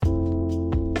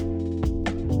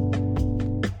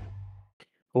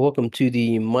Welcome to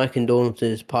the My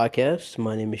Condolences podcast.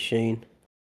 My name is Shane,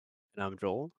 And I'm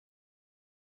Joel.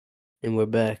 and we're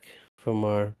back from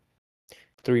our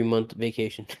 3-month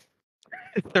vacation.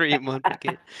 3 month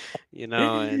vacation.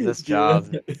 And this Yeah,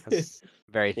 job is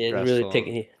very it's really stressful.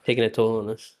 taking a toll on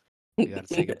us. We gotta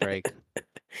take a break.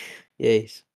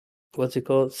 Yes. What's it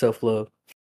called? Self-love.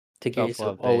 Take care of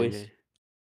Self yourself love, always. baby.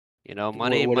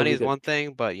 Money Whatever money you is got. one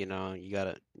thing, but you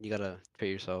gotta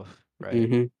treat yourself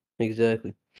right.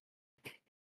 Exactly.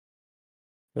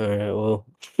 All right. Well,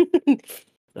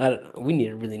 we need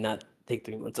to really not take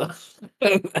 3 months off.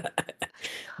 I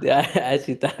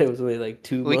actually thought it was only like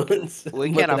two We c- months, a we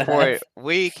month can't and a afford half.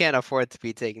 we can't afford to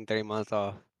be taking 3 months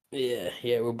off. Yeah,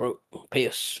 we're broke. Pay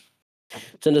us.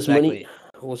 Send us money.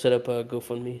 Exactly. We'll set up a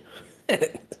GoFundMe.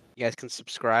 You guys can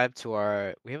subscribe to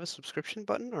our we have a subscription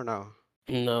button or no?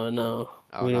 No.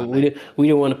 Oh We no, don't. no. We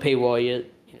don't want to paywall yet.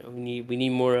 We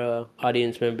need more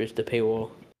audience members to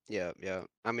paywall. Yeah, yeah.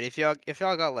 I mean if y'all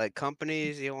got like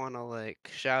companies you wanna like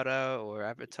shout out or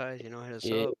advertise, hit us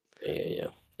Yeah, up. yeah.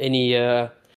 Any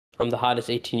I'm the hottest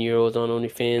 18-year-olds on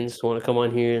OnlyFans. Want to come on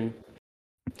here and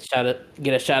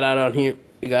get a shout out on here?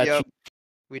 We got you. Yep.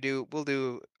 We'll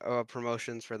do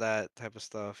promotions for that type of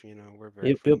stuff. We're very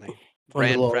Yep. friendly, On the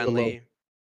brand low, on the low, friendly.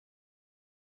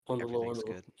 on the low, on Everything's the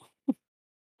low. good.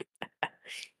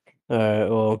 All right.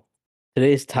 Well,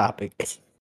 today's topic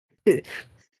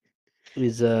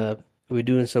is we're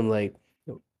doing some like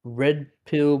red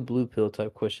pill, blue pill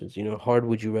type questions. Hard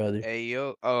would you rather? Hey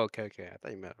yo. Oh, okay, okay. I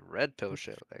thought you meant red pill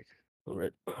shit. Like,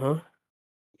 Red, huh?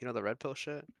 the red pill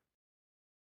shit.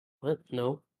 What?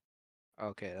 No.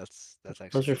 Okay, that's I actually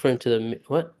was good referring then. to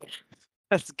what?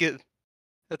 That's good.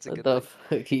 That's a What good the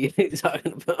thing. fuck are you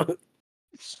talking about?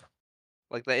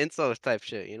 Like the incels type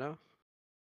shit.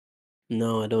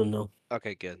 No, I don't know.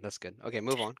 Okay, good. That's good. Okay,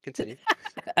 move on. Continue.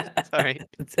 Sorry.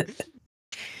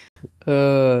 All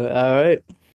right.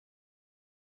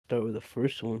 Start with the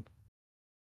first one.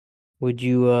 Would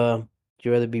you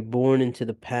rather be born into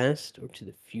the past or to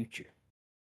the future?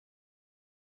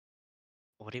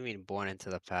 What do you mean born into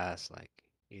the past? Like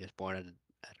you just born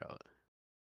at a,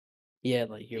 Yeah,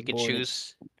 like you're you can born in.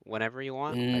 choose whenever you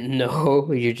want. Like,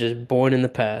 No, you're just born in the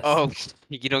past. oh,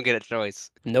 you don't get a choice.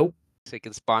 Nope. So you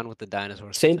can spawn with the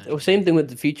dinosaurs Same potentially. thing with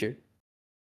the future.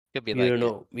 Could be You like don't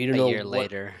know. You don't a know year what.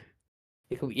 later.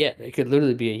 It could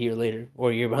literally be a year later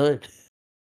or a year behind.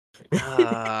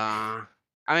 I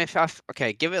mean,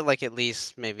 okay, give it like at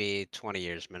least maybe 20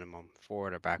 years minimum,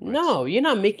 forward or backwards. No, you're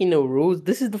not making no rules.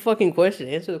 This is the fucking question.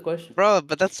 Answer the question. Bro,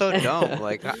 but that's so dumb.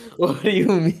 Like, What do you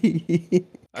mean?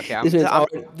 okay, This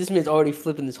this man's already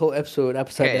flipping this whole episode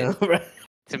upside okay. down, right?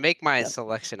 To make my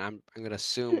selection, I'm gonna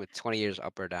assume it's 20 years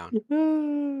up or down.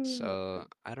 So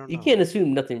I don't You know. can't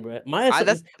assume nothing, bro. I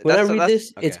that's When I that's read that's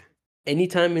this, it's okay.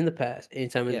 anytime in the past,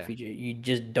 anytime in the Yeah, future. You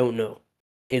just don't know.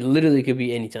 It literally could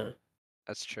be anytime.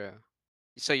 that's true.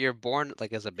 So you're born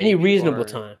like as a Any baby reasonable or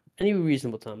time. Any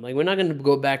reasonable time. Like we're not gonna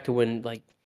go back to when like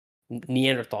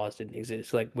Neanderthals didn't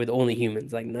exist, like with only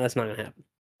humans. Like no, that's not gonna happen.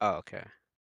 oh, okay.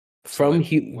 So From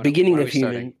when beginning are of we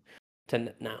starting?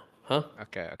 human to now, huh?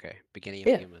 Okay, okay. Beginning of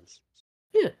Yeah, humans.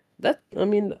 yeah.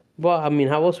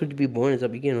 How else would you be born as a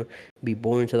beginner? Be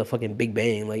born to the fucking Big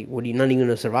Bang? Like, what are you not even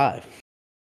gonna survive?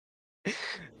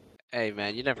 Hey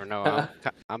man, you never know.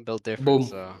 I'm built different, Boom.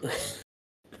 so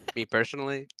me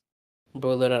personally,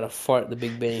 Bro let out a fart. The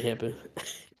Big Bang happened.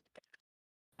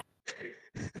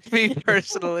 me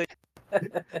personally,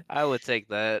 I would take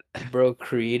that. Bro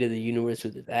created the universe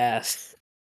with his ass.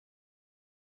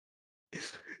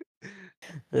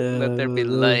 Let there be Uh,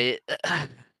 light.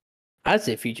 I'd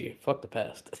say future. Fuck the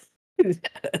past. I'd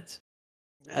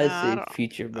I say don't.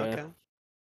 future, bro. Okay.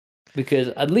 Because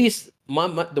at least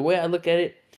the way I look at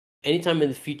it, anytime in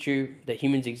the future that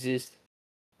humans exist,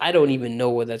 I don't even know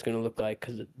what that's gonna look like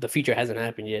because the future hasn't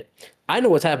happened yet. I know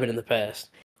what's happened in the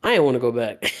past. I ain't want to go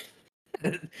back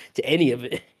to any of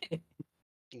it.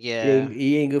 Yeah. It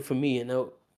ain't good for me, you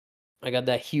know. I got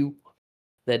that hue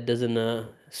that doesn't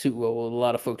suit well with a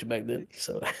lot of folks back then.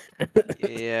 So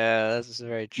Yeah, that's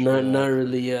very not true.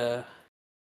 really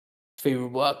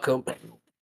favorable outcome.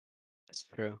 That's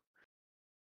true.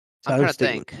 So I'm I'm trying to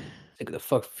sticking think. stick with the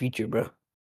fuck future, bro.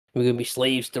 We're gonna be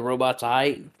slaves to robots.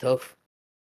 Alright, tough.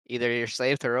 Either you're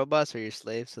slave to robots or you're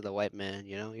slave to the white man.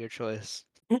 Your choice.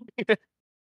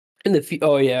 In the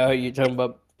oh yeah, you're talking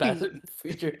about past and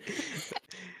future.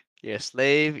 You're a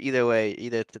slave either way,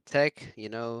 either to tech, to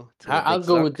the I'll big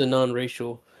go with suck. the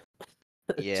non-racial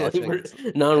Yeah, I feel like slavery, it's at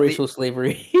least non-racial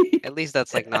slavery. at least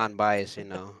that's like non-biased.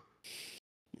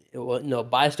 Well, no,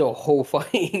 bias to a whole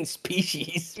fucking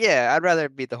species. Yeah, I'd rather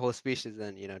be the whole species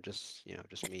than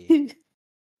just me.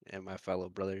 and my fellow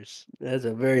brothers. That's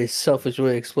a very selfish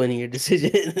way of explaining your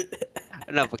decision.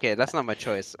 No, okay, that's not my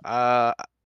choice.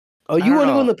 Oh, I you don't want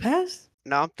to go in know. the past?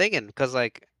 No, I'm thinking because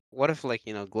like, what if like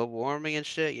global warming and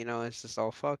shit? It's just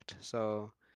all fucked.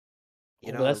 So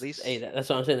Well, at that's hey, least that's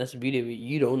what I'm saying. That's the beauty of it.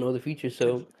 You don't know the future,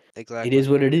 so it exactly. is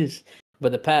what it is.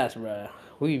 But the past, bruh,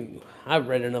 I've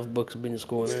read enough books, been to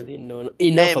school, and I didn't know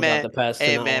enough about the past to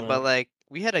Hey not man, but want like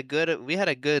we had a good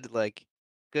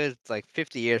like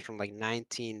 50 years from like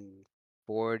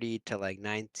 1940 to like to.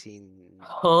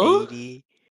 Huh? 1980.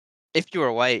 If you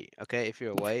were white, okay, if you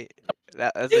were white,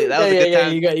 that Yeah, was a yeah, good yeah.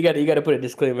 time. You got to put a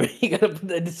disclaimer. You got to put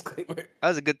that disclaimer. That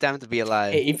was a good time to be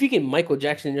alive. Hey, if you can Michael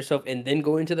Jackson yourself and then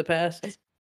go into the past,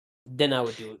 then I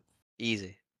would do it.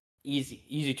 Easy.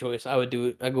 Easy choice. I would do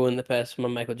it. I go in the past, my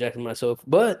Michael Jackson myself,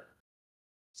 but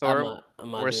So I'm we're not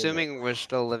doing that. assuming we're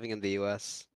still living in the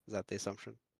U.S. Is that the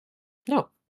assumption? No,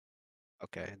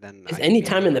 Okay, then it's I could any be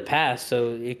time in the anywhere. past,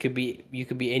 so it could be you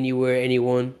could be anywhere,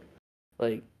 anyone,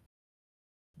 like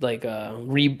like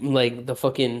the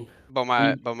fucking But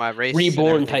my re, but my race and reborn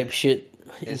everything type shit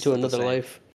is into still the another same.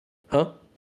 life, huh?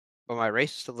 But my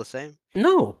race is still the same.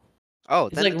 No, Oh,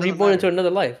 it's then like it doesn't reborn into matter.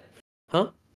 another life, huh?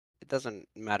 It doesn't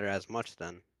matter as much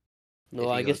then No, if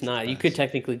I you go guess to the not. You could past.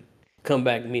 technically come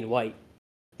back and mean white.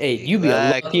 Hey, you be a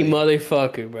lucky Exactly.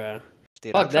 motherfucker, bro.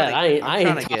 Dude, Fuck that. I'm I trying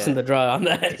ain't to tossing get the draw on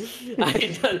that. I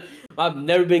ain't done, I've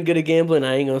never been good at gambling.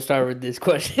 I ain't gonna start with this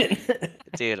question.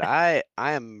 dude, I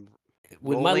am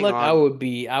With my rolling luck, on I would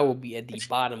be at the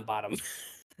bottom.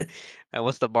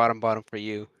 what's the bottom for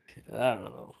you? I don't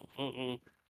know. Mm-mm.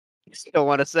 You don't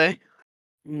want to say?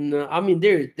 No, I mean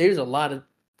there's a lot of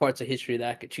parts of history that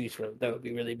I could choose from. That would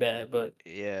be really bad, but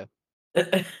Yeah.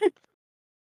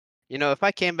 If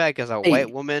I came back as a white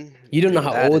hey, woman, you don't know dude,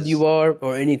 how that old is. you are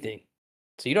or anything,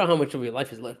 so you don't know how much of your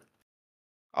life is left.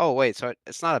 Oh wait, so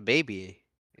it's not a baby.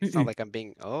 It's not Mm-mm. like I'm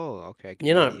being. Oh, okay, I could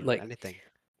You're be not like anything.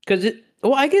 because it.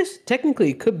 Well, I guess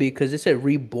technically it could be because it said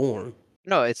reborn.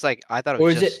 No, it's like I thought it was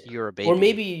Or is just it you're a or baby,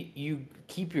 maybe you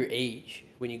keep your age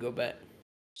when you go back.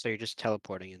 so you're just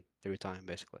teleporting in through time,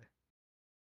 basically.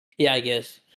 Yeah, I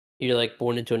guess. You're like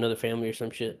born into another family or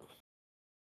some shit.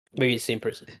 Maybe the same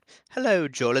person. Hello,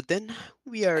 Jonathan.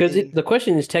 We are Because in. the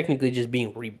question is technically just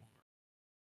being reborn.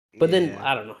 But then Yeah,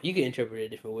 I don't know. You can interpret it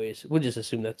different ways. We'll just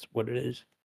assume that's what it is.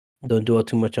 Don't dwell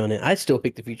too much on it. I still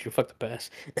pick the future. Fuck the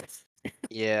past.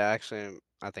 yeah. Actually,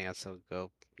 I think I'd still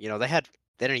go.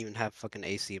 They didn't even have fucking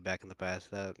AC back in the past.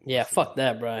 That Yeah, must have fuck been.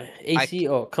 that, bro. I AC.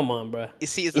 Oh, come on, bro. You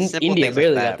see, it's the simple India things like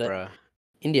barely got that, that. bro.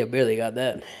 India barely got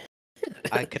that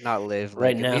I could not live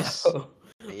right like at now. least.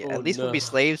 Yeah, Oh at least we'll no, be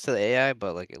slaves to the AI,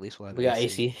 but like at least we'll have we got AC.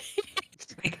 AC.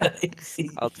 We got AC.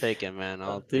 I'll take it, man.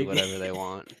 I'll I'll do take whatever they it.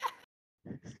 want.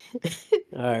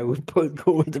 All right, we put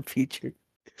go with the future.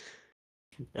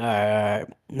 All right.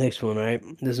 Next one, all right?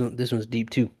 This one's deep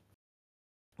too.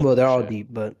 Well, they're For all sure. deep,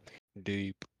 but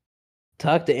Deep.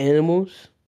 talk to animals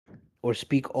or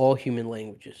speak all human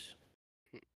languages.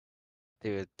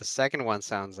 Dude, the second one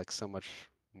sounds like so much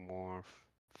more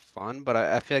fun, but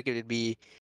I feel like it'd be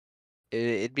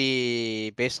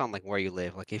based on like where you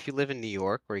live. Like if you live in New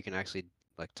York where you can actually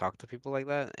like talk to people like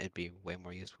that, it'd be way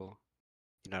more useful.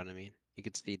 You know what I mean? You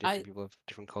could see different I people of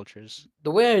different cultures.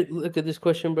 The way I look at this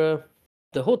question, bro,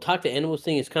 the whole talk to animals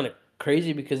thing is kind of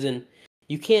crazy because then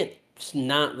you can't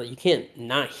you can't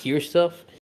not hear stuff.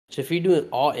 So if you're doing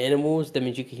all animals, that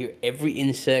means you can hear every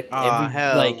insect, Oh,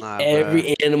 hell nah, bruh.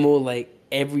 every animal, like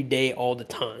every day, all the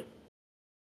time.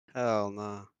 Hell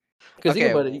nah. Because think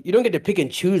Okay, about it, you don't get to pick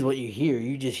and choose what you hear.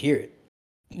 You just hear it.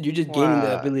 You're just gaining the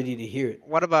well, ability to hear it.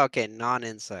 what about okay,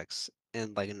 non-insects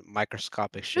and like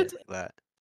microscopic shit That's like that?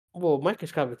 well,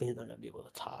 microscopic things not gonna be able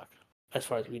to talk, as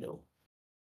far as we know.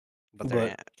 But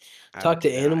But talk to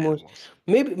okay, they're not animals. animals.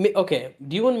 Maybe okay.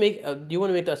 Do you want to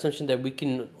make the assumption that we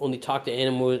can only talk to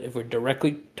animals if we're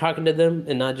directly talking to them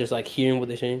and not just like hearing what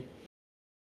they're saying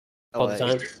all the Like,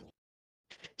 time?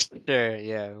 sure,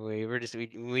 yeah.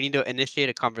 We need to initiate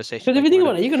a conversation. Because if Like you think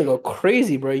one about of it, you're gonna go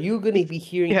crazy, bro. You're gonna be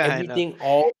hearing yeah, I know. everything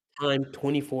all the time,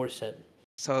 24/7.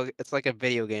 So it's like a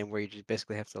video game where you just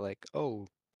basically have to like, oh,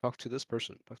 talk to this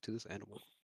person, talk to this animal.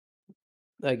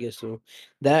 I guess so.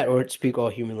 That or speak all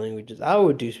human languages. I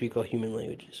would do speak all human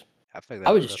languages. I think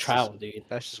I would just that's just travel,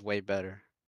 dude. way better.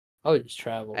 I would just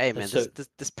travel. Hey That's man, so. this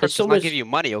It's so person's not much. giving you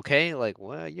money, okay? Like,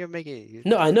 what you're making?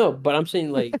 No, I know, but I'm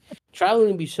saying like traveling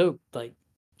would be so like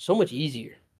so much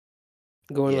easier.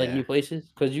 Going to like Yeah, new places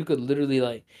because you could literally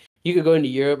like you could go into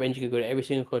Europe and you could go to every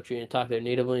single country and talk their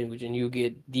native language and you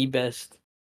get the best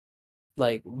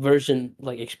like version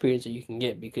like experience that you can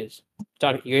get because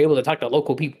you're able to talk to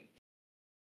local people.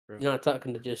 true. You're not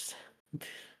talking to just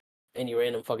any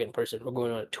random fucking person or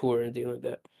going on a tour or anything like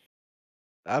that.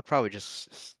 I'd probably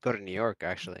just go to New York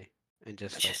actually, and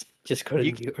just like Just go to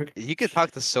you New York. you could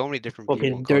talk to so many different people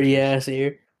Fucking and dirty cultures. ass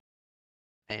here.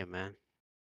 Hey man,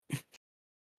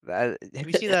 have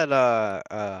you seen that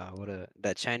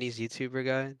that Chinese YouTuber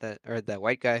guy that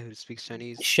white guy who speaks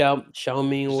Chinese?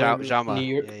 Xiaoming or whatever. New Zhama.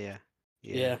 York. Yeah.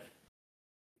 Yeah.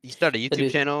 You start a That YouTube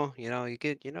dude channel, you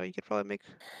could probably that make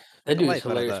a dude is life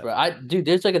out of hilarious, that. bro. Dude,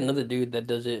 there's like another dude that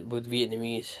does it with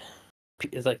Vietnamese.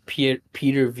 It's like Peter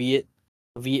Viet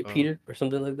Oh, Peter or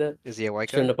something like that. is he a white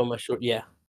Showing guy? up on my short. Yeah,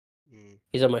 Mm.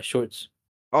 he's on my shorts.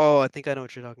 Oh, I think I know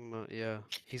what you're talking about. Yeah,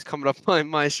 he's coming up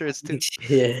my shirts too.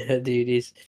 Yeah, dude,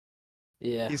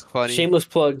 yeah. He's funny. Shameless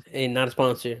plug. Hey, not a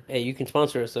sponsor. Hey, you can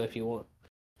sponsor us though if you want.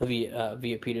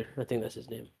 Via Peter. I think that's his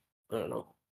name. I don't know.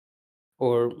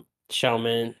 Or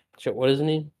Xiaoman. What is his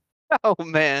name? Oh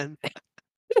man,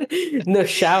 No,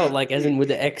 Xiao, like as in with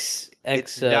the it's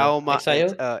Xiaoma.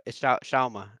 XIO? It's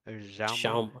Xiaoma or Xiaoma.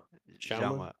 Shauma. Shauma.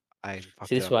 Xiaoma. I See,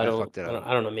 fucked it this is up. why I fucked it up.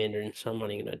 I don't know Mandarin, so I'm not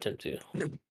even gonna attempt to.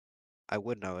 I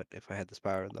would know it if I had this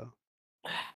power though.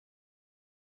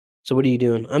 So what are you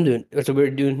doing? I'm doing. So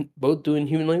we're both doing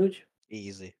human language.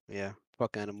 Easy. Yeah.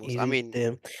 Fuck animals. I Easy, mean,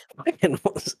 damn. Dude,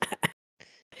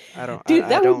 I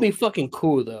that would don't. be fucking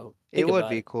cool though. It Think would about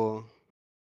be it. cool,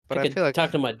 but I I could feel like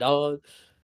talk to my dogs.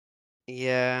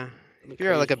 yeah, That'd if be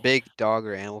you're like a crazy. big dog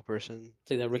or animal person,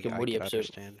 It's like that Rick and I Morty could episode.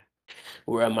 understand.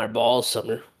 We're at my balls,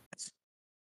 Summer.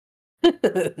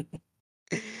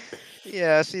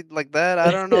 Yeah, see, like that, I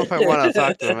don't know if I want to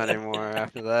talk to them anymore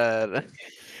after that.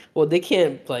 Well, they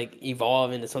can't like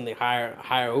evolve into something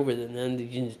higher over than them. You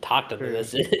can just talk to them. True.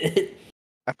 That's it.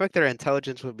 I feel like their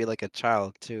intelligence would be like a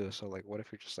child too. So like, what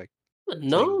if you're just like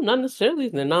No, saying? not necessarily.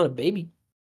 They're not a baby.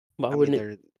 Why I mean, wouldn't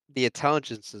it? the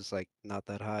intelligence is like not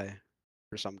that high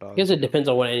for some I guess dogs, you it know. depends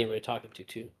on what animal you're talking to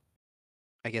too.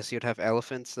 I guess you'd have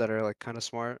elephants that are like kind of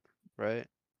smart, right?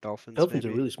 Dolphins Elephants are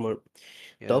maybe. really smart.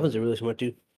 Yeah, Dolphins are really smart too.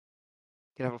 you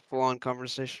could have a full-on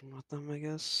conversation with them, I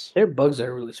guess. There are bugs that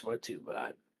are really smart too,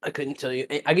 but I couldn't tell you.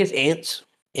 I guess ants.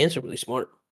 Ants are really smart.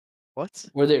 What?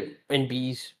 Or they're and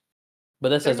bees, but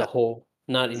that's They're as a not. whole,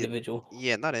 not y- individual.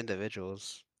 Yeah, not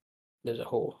individuals. There's a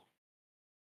whole.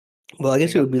 Well, I They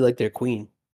guess it got. would be like their queen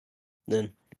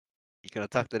then. You gonna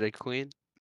talk to the queen?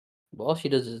 But all she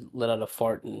does is let out a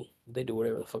fart and they do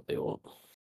whatever the fuck they want.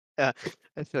 Yeah,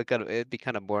 I feel kind of it'd be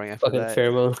kind of boring after Fucking that.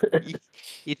 pheromone.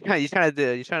 You, you trying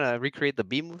to recreate the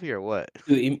Bee movie or what?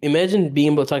 Dude, imagine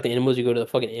being able to talk to animals. You go to the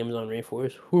fucking Amazon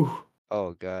rainforest. Whew.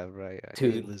 Oh God, right?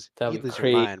 Dude, that'd You be lose your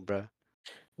crazy. mind, bro.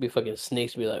 Be fucking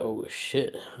snakes. Be like, oh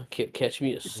shit, can't catch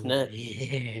me a snack.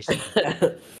 Yes.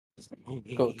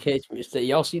 Gonna catch me. Say,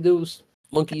 y'all see those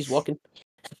monkeys walking?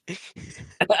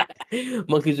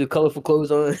 Monkeys with colorful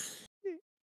clothes on.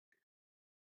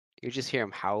 You just hear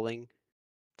them howling,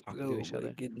 talking to Oh each my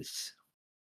other. goodness.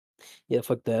 Yeah,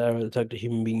 fuck that. I'd rather talk to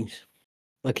human beings.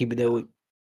 I'll keep it that Yeah, way.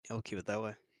 I'll keep it that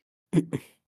way.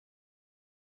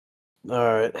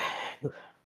 All right. Let's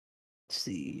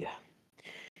see.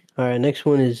 All right, next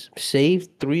one is save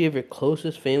 3 of your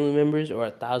closest family members or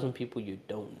 1,000 people you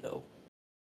don't know.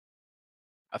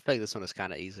 I feel like this one is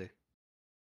kind of easy.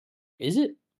 Is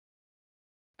it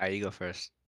All right, you go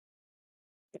first.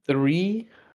 3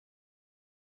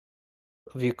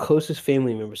 of your closest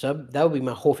family members? That would be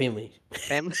my whole family.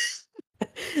 Family.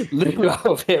 Literally my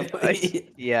whole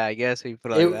family. Yeah, I guess we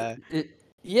put it like It, that.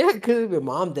 yeah, it could have been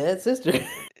mom, dad, sister.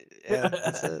 Yeah,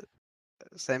 that's it.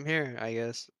 Same here, I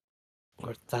guess. Or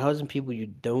 1,000 people you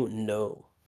don't know.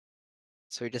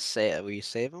 So we just say it. Will you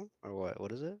save them or what?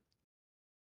 What is it?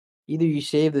 Either you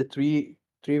save the three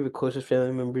of your closest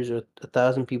family members or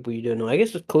 1,000 people you don't know. I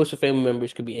guess the closest family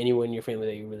members could be anyone in your family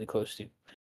that you're really close to.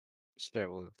 Sure,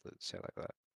 we'll say it like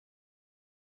that.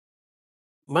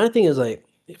 My thing is like,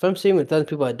 if I'm saving 1,000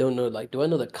 people I don't know, like, do I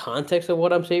know the context of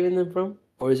what I'm saving them from,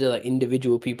 or is it like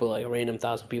individual people, like a random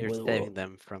 1,000 You're people in the saving world?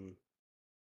 them from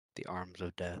the arms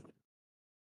of death,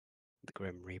 the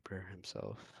Grim Reaper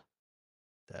himself.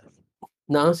 Death.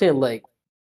 No, I'm saying like,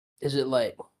 is it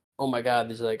like, oh my god,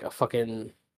 there's like a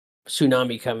fucking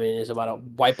tsunami coming, it's about to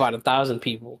wipe out 1,000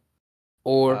 people,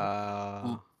 or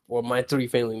Uh, or my 3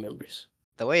 family members.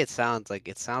 the way it sounds like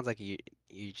you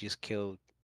just killed.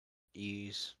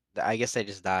 I guess they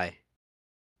just die.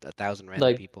 1,000 random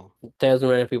Like people. 1,000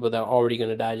 random people that are already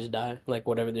gonna die, just die, like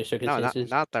whatever their No, circumstances.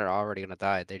 not they're already gonna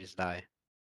die. They just die.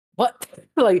 What?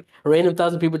 Like random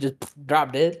 1,000 people just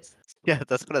drop dead? Yeah,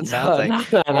 that's what it sounds No, like. no,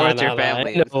 no, Or no, it's your no, no,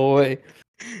 family. no way.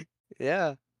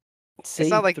 Yeah,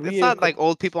 Save it's 3 of not like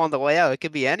old people on the way out. It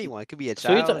could be anyone. It could be a so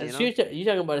child. You know. you're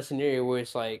talking about a scenario where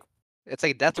it's like It's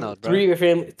like Death Note, bro. Three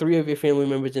of your family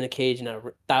members in a cage, and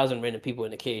 1,000 random people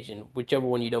in a cage, and whichever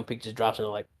one you don't pick just drops into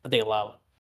like I think lava.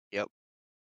 Yep.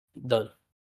 Done.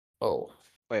 Oh,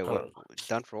 Wait, I what? don't know.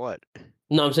 Done for what?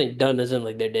 No, I'm saying done as in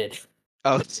like they're dead.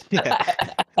 Oh, yeah.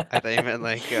 I thought you meant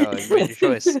like, you made your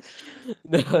choice.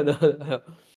 No.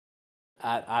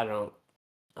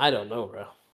 I don't know, bro.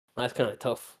 That's kind of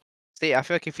tough. See, I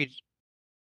feel like if you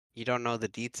don't know the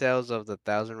details of the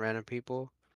 1,000 random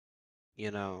people,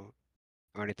 you know,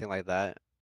 or anything like that,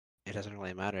 it doesn't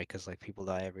really matter because like people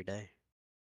die every day.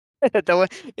 The way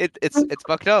it's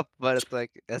fucked up, but it's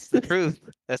like that's the truth.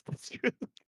 That's the truth.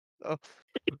 So,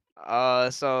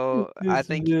 so I This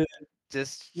think man.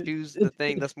 just choose the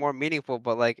thing that's more meaningful,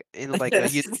 but like in like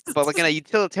but like in a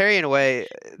utilitarian way,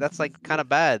 that's like kind of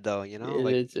bad though, you know?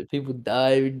 Like, People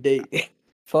die every day.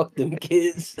 Fuck them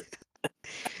kids.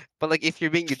 but like if you're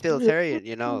being utilitarian,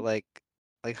 you know, like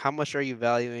how much are you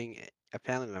valuing a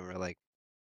family member? Like,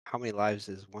 how many lives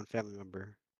is one family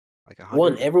member? Like a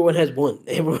One. hundred? Everyone has one.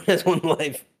 Everyone has one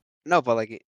life. No, but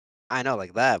like I know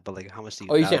like that, but like how much do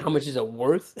you Oh, you saying how value much it? is it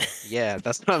worth? Yeah,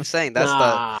 that's what I'm saying.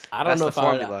 Nah, I don't That's know the if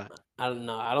I would. formula. I don't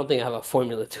know. I don't think I have a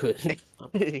formula to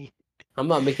it. I'm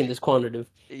not making this quantitative.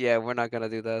 Yeah, we're not gonna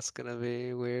do that. It's gonna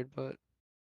be weird, but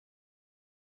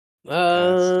it's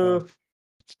Uh, tough.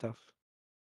 It's tough.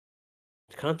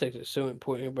 Context is so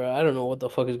important, bro. I don't know what the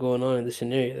fuck is going on in this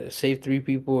scenario. Save three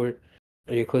people or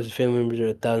your closest family members or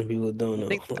 1,000 people who don't know.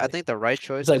 I think the right It's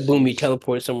choice like is boom, you use.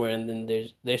 teleport somewhere and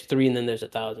then there's three and then there's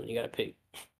 1,000. You gotta pick.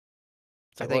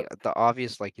 It's I like think what? the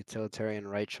obvious like utilitarian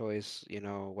right choice, you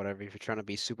know, whatever. If you're trying to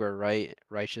be super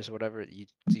righteous, or whatever, you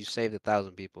save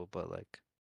 1,000 people, but like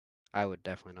I would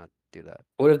definitely not do that.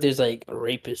 What if there's like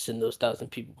rapists in those 1,000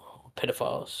 people,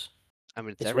 pedophiles? I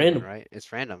mean, it's It's everyone, random. right?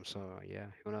 It's random, so yeah,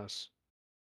 who knows?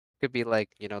 Could be like,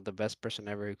 you know, the best person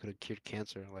ever who could have cured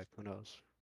cancer. Like, who knows?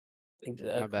 My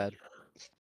Exactly. bad.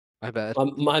 My bad.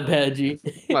 My bad, G.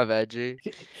 My bad, G.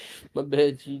 My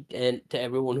bad, G. And to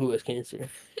everyone who has cancer.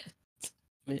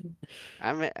 Man,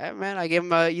 Man, I gave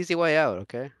him a easy way out.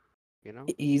 Okay, you know,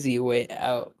 easy way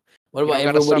out. What you about don't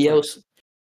gotta everybody suffer. else?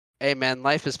 Hey, man,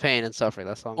 life is pain and suffering.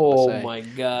 That's all I'm gonna Oh say. my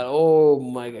god. Oh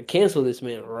my god. Cancel this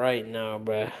man right now,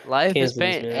 bruh. Life is Cancel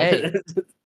this pain. man. Hey,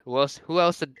 who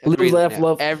else Live, agrees with laugh, me?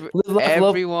 love. Live, laugh, love.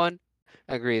 Everyone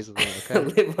agrees with me.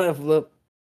 Okay, Live, laugh, love.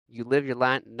 you live your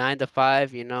 9 to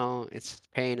 5. You know, it's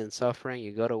pain and suffering.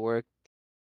 You go to work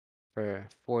for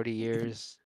 40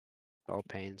 years. All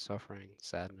pain, suffering,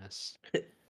 sadness,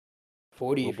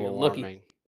 40 if you're global lucky. warming.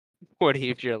 40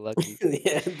 if you're lucky.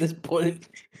 Yeah, at this point.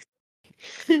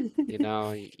 You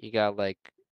know, you got like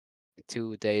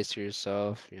 2 days to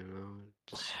yourself. You know,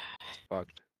 just it's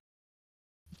fucked.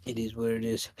 It is what it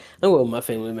is. I'm going with my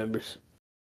family members.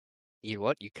 You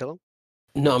what? You kill him?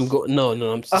 No, I'm Nice. going. No, no,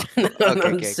 Oh, okay, I'm okay,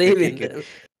 good, good, saving good, them.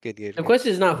 good, good, The good.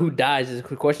 question is not who dies.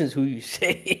 The question is who you Yeah,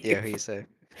 save. who you say?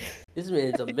 This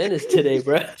man is a menace today,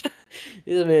 bro.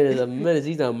 This man is a menace.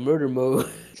 He's on murder mode.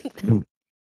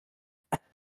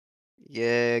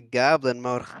 Yeah, goblin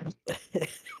mode.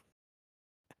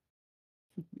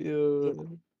 Yo.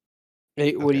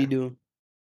 Hey, what are Okay. you doing?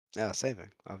 Yeah, saving,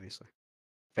 obviously.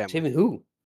 Family, Saving who?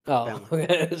 Oh, family.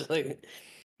 okay. It's like,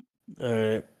 all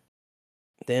right.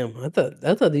 Damn, I thought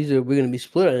we're gonna be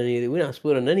split on any of them. We're not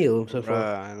split on any of them so far.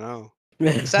 Bruh, I know.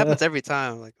 This happens every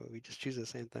time. Like we just choose the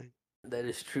same thing. That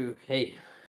is true. Hey,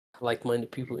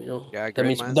 like-minded people, you know. Yeah, That great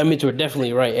means minds think. we're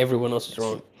definitely right. Everyone else is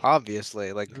wrong.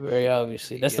 Obviously, like Very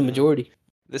obviously. That's the you know, majority.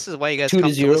 this is why you guys Two to come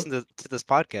to zero. listen to this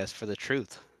podcast for the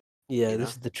truth. Yeah, You this know,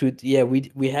 is the truth. Yeah,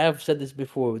 we have said this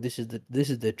before. This is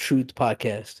the truth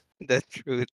podcast. the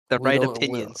truth, the We right don't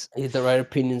opinions. it's the right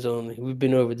opinions only. We've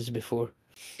been over this before.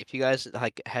 If you guys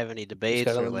like have any Just debates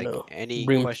gotta or let them like know. any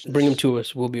Bring them questions, to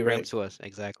us. We'll be bring them right. to us.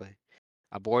 Exactly.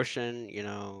 Abortion, you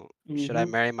know, should I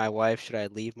Hmm. marry my wife? Should I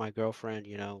leave my girlfriend?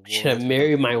 You know, we'll Should I answer those.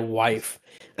 marry my wife?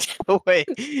 Wait,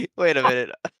 wait a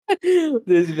minute.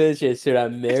 This bitch said, should I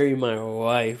marry my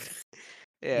wife?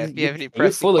 Yeah, if you have any You're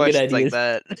pressing full of good questions like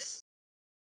ideas.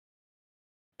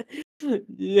 that.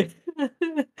 Yeah.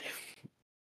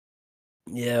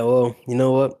 Yeah, well, you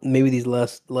know what? Maybe these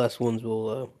last ones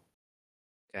will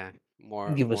Yeah,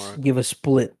 more give a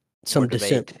split, more some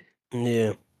dissent. debate.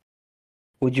 Yeah.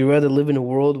 Would you rather live in a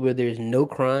world where there's no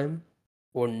crime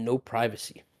or no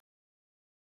privacy?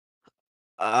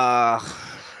 Uh,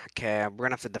 okay, we're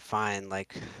gonna have to define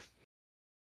like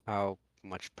how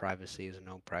much privacy is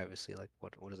no privacy. Like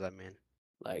what does that mean?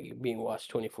 Like being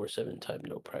watched 24/7 type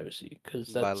no privacy, because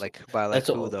By like that's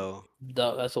who all though?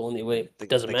 that's the only way. The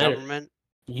Doesn't the matter. government?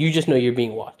 You just know you're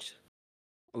being watched.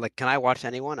 Like can I watch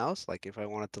anyone else? Like if I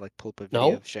wanted to like pull up a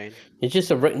video No, of Shane? it's just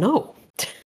a no.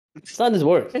 That's not how this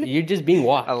works. You're just being A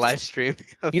watched. live stream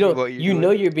of You don't. what you're You know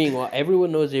doing. you're being watched.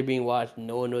 Everyone knows they're being watched.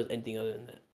 No one knows anything other than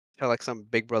that. Or like some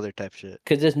Big Brother type shit.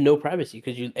 Because there's no privacy.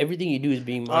 Because everything you do is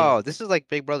being monitored. Oh, this is like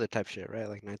Big Brother type shit, right?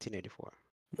 Like 1984,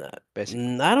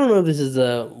 basically. I don't know if this is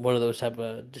one of those type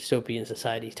of dystopian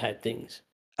society type things.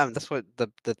 That's what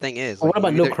the thing is. Or Like what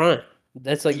about you no either crime?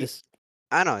 That's like you, this.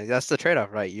 I know that's the trade-off,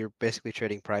 right? You're basically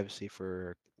trading privacy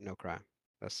for no crime.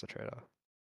 That's the trade-off.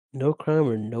 No crime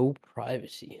or no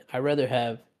privacy. I'd rather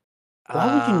have. Why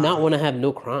would you not Uh, want to have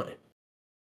no crime?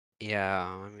 yeah,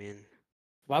 I mean,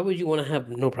 Why would you want to have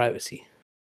no privacy?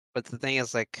 but the thing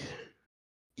is, like,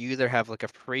 you either have like a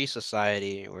free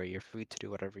society where you're free to do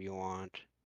whatever you want.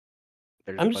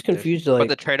 There's, I'm just but there's, confused. but the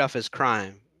Like, trade-off is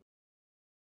crime.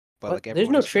 But what? like There's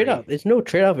everyone no is trade off. free. There's no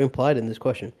trade off implied in this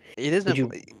question. It Would isn't.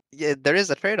 you? Yeah, there is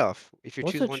a trade-off if you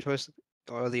What's choose a one choice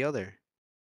or the other.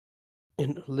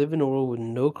 live in a world with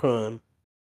no crime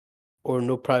or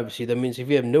no privacy? That means if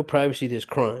you have no privacy, there's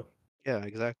crime. Yeah,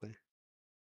 exactly.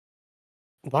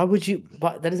 Why would you?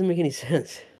 Why, that doesn't make any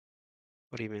sense.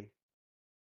 What do you mean?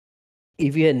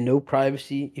 If you had no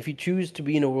privacy, if you choose to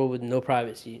be in a world with no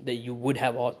privacy, that you would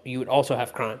also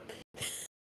have crime.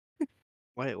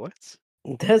 Wait, what?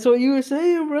 That's what you were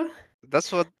saying, bro.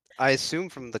 That's what I assume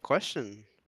from the question.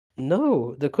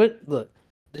 No, look.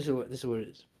 This is what it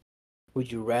is.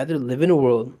 Would you rather live in a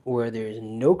world where there is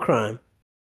no crime,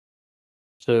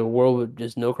 so a world with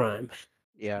just no crime,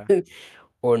 Yeah.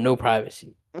 or no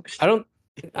privacy? I don't.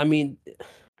 I mean,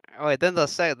 Oh, wait, then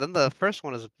the first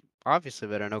one is obviously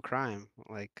better, no crime.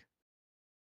 Like,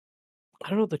 I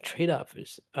don't know what the trade-off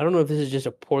is. I don't know if this is just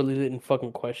a poorly written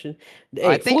fucking question. I Hey,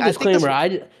 think I think that's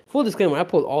full disclaimer. I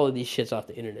pulled all of these shits off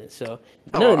the internet, so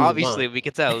oh, none of these are obviously mine. we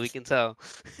can tell, we can tell.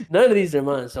 None of these are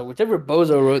mine. So whichever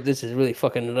bozo wrote this is really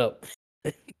fucking it up.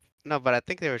 No, but I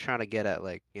think they were trying to get at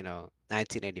like,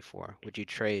 1984. Would you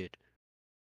trade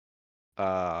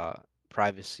uh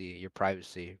your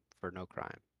privacy for no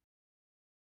crime,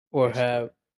 Or basically? have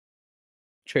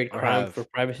trade Or crime for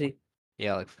have privacy.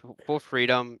 yeah, like full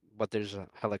freedom, but there's a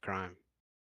hella crime.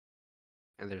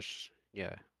 And there's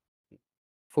yeah,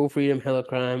 Full freedom, hella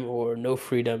crime, or no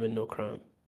freedom and no crime.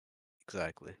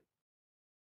 exactly.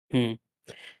 Hmm.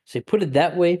 So you put it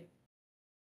that way.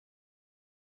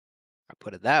 I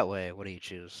put it that way. What do you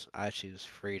choose? I choose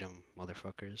freedom,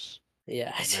 motherfuckers.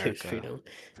 Yeah, I choose America. freedom.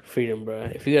 Freedom, bro.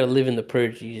 If you gotta live in the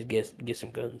purge, you just get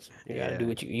some guns. You gotta do Yeah.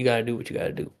 what you gotta do what you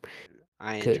gotta do.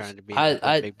 I ain't Cause trying to be in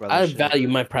the Big Brother I shit. value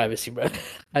my privacy, bro.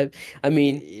 I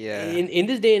mean, Yeah. in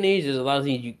this day and age, there's a lot of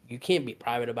things you can't be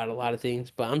private about a lot of things.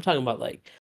 But I'm talking about like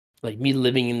me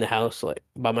living in the house like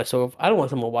by myself. I don't want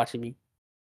someone watching me.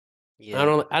 Yeah. I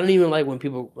don't even like when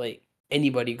people like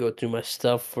anybody go through my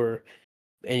stuff or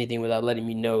anything without letting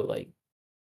me know. Like,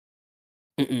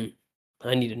 mm-mm,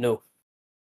 I need to know.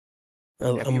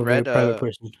 Have I'm you a very read private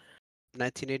person.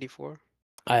 1984?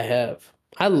 I have.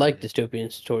 I like Yeah.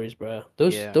 dystopian stories, bro.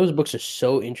 Yeah. Those books are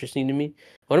so interesting to me.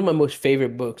 One of my most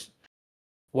favorite books.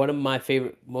 One of my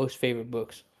most favorite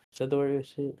books. Is that the word I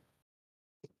say it?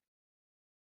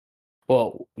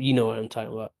 Well, you know what I'm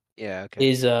talking about. Yeah, okay.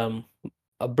 Is A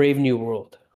Brave New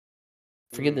World.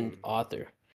 Forget the Mm,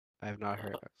 author. I have not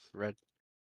Uh, read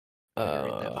I didn't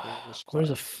read that book. This where's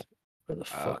class. where the Uh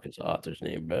fuck is the author's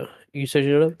name, bro? You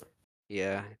searching it up?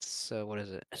 yeah, it's what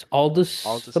is it? It's Aldous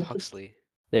Aldous something. Huxley.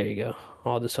 There you go.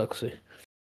 Aldous Huxley.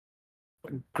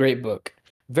 Great book.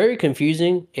 Very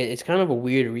confusing. It's kind of a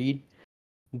weird read,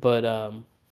 but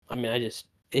I mean, I just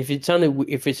if it sounded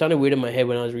weird in my head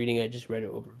when I was reading, I just read it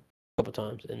over a couple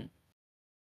times and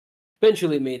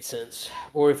eventually it made sense.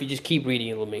 Or if you just keep reading,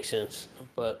 it'll make sense.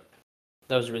 But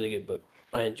that was a really good book.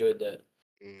 I enjoyed that.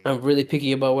 Mm. I'm really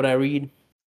picky about what I read.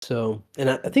 So, and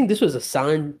I think this was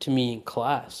assigned to me in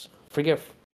class. I forget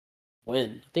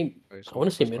when. Wait, I so want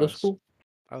to say first middle class. school.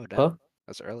 Oh Huh? damn.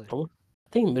 That's early. I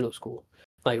think middle school,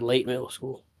 like late middle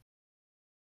school.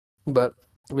 But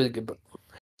really good book.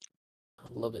 I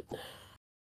love it.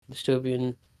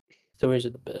 Dystopian stories are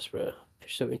the best, bro. They're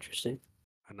so interesting.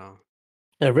 I know.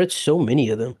 I've read so many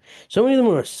of them. So many of them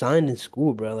were assigned in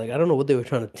school, bro. Like I don't know what they were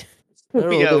trying to. I don't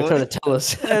know what Yeah, they were well, trying to tell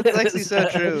us. that's actually so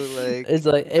true. It's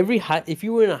Like like every high. If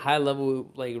you were in a high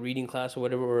level like reading class or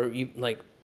whatever, or you, like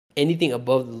anything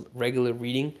above the regular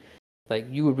reading, like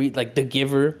you would read like The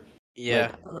Giver.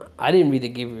 yeah. Like I didn't read The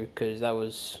Giver because that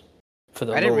was for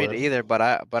the I didn't read lower. it either, but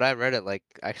I read it like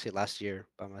actually last year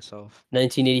by myself.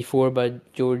 1984 by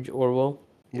George Orwell.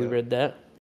 We Yep. read that.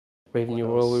 Brave What New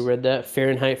World. We else? read that.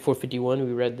 Fahrenheit 451.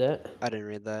 We read that. I didn't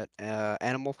read that.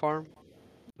 Animal Farm?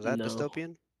 Was that No,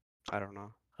 dystopian? I don't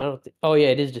know. I don't think. Oh yeah,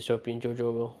 it is dystopian. George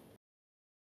Orwell.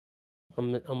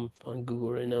 I'm on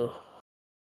Google right now.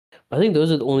 I think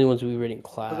those are the only ones we read in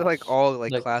class. Those are like all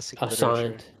like like classic literature.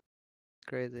 assigned.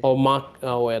 Crazy. Oh,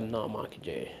 wait, not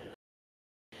Mockingjay.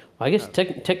 Well, I guess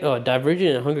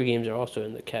Divergent and Hunger Games are also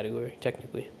in the category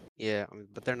technically. Yeah,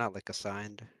 but they're not like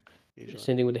assigned usually.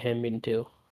 Same thing with The Handmaid's Tale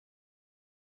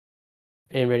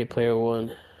and Ready Player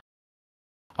One.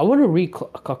 I want to read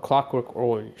Clockwork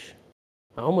Orange.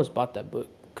 I almost bought that book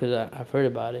because I've heard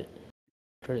about it.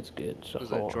 I've heard it's good. So Was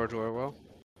that George Orwell?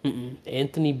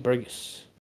 Anthony Burgess,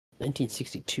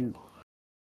 1962.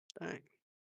 Dang.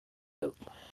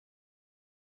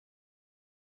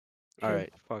 All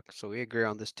right, fuck. So we agree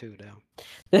on this too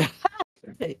now.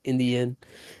 In the end,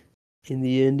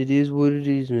 it is what it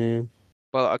is, man.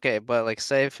 Well, okay, but like,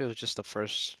 say if it was just the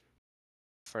first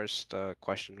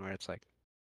question where it's like,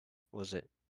 was it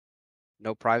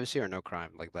no privacy or no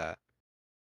crime, like that?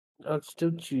 I'd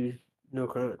still choose no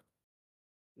crime.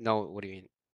 No, what do you mean?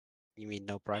 You mean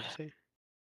no privacy?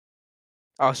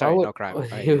 Oh, Why sorry, would no crime.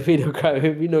 Right, it would yeah. be no crime? It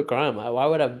would be no crime. Why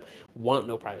would I want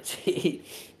no privacy?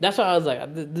 That's why I was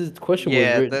like, this question was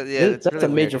Yeah, written. that's That's really a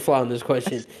major weird. flaw in this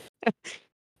question.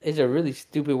 It's a really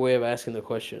stupid way of asking the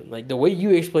question. Like the way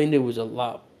you explained it was a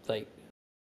lot like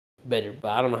better, but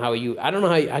I don't know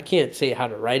how I can't say how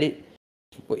to write it.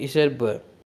 What you said, but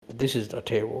this is a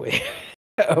terrible way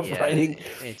of Yeah, writing.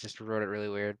 it just wrote it really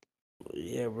weird.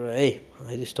 Yeah, bro. Hey,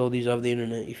 I just stole these off the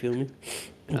internet. You feel me?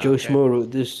 Joe Okay. Schmo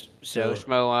wrote this. Joe So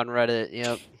Schmo on Reddit.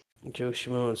 Yep. Joe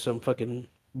Schmo on some fucking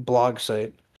blog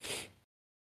site.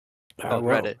 Called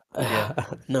Well, Reddit. Yeah.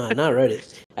 no, not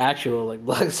Reddit. Actual like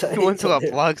blog site. You went to a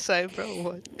blog site, bro?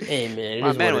 What? Hey man, it My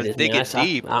is what man it was is, man. digging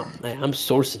deep. I'm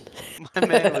sourcing. My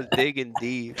man was digging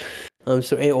deep.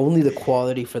 Hey, only the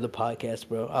quality for the podcast,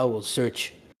 bro. I will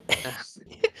search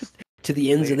to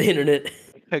the ends of the internet.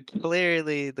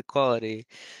 Clearly, the quality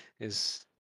is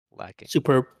lacking.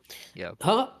 Superb. Yep.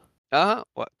 Huh?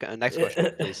 What? Next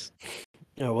question, please.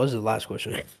 What was the last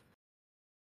question?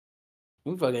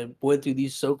 We fucking went through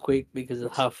these so quick because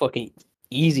of how fucking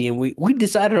easy, and we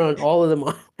decided on all of them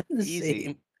on the Easy.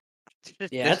 same.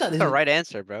 This Yeah, I thought is this the is right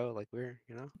answer, bro. Like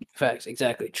facts.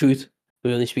 Exactly. Truth.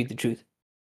 We only speak the truth.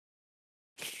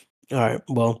 All right.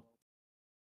 Well,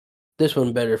 this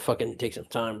one better fucking take some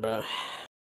time, bro.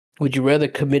 Would you rather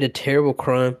commit a terrible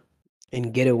crime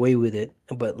and get away with it,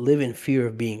 but live in fear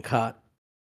of being caught,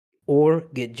 or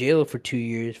get jailed for 2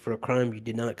 years for a crime you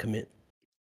did not commit?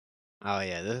 Oh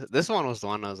yeah, this one was the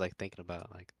one I was like thinking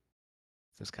about, like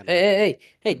this kind of. Hey!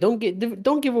 Don't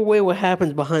give away what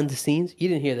happens behind the scenes. You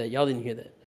didn't hear that. Y'all didn't hear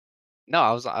that. No,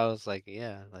 I was like,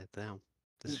 yeah, like damn,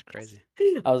 this is crazy.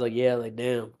 I was like, yeah, like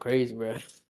damn, crazy, bro.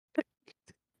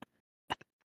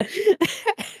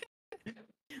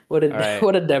 What All right,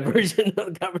 what a diversion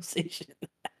of conversation.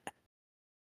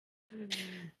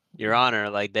 Your Honor,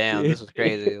 like damn, Yeah. this was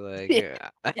crazy. Like Yeah.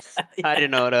 I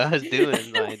didn't know what I was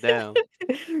doing. Like damn.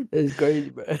 That's crazy,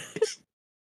 bro.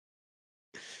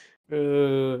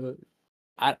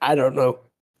 I don't know.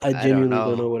 I I don't genuinely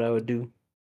don't know. know what I would do.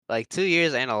 Like 2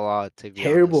 years ain't a lot, to be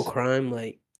Terrible honest. crime,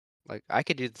 like Like I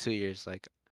could do the 2 years. Like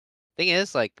thing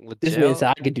is, like with this man jail,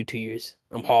 said I could do 2 years.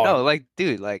 I'm hard. no, like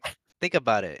dude, like think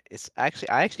about it. It's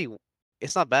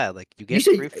not bad. Like you You get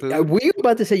said free food. were you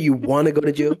about to say you want to go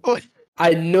to jail? What?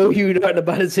 I know you're not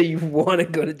about to say you want to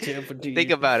go to jail for 2 Think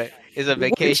years. about it. It's a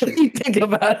Wait till vacation. you think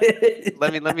about it.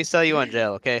 Let me sell you on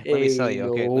jail, okay? Let me sell Hey, you, no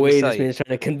okay? Let me way. sell This you. man's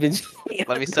trying to convince me. Let me I'm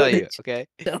going sell to you, okay?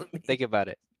 tell me. Think about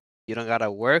it. You don't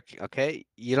gotta work, okay?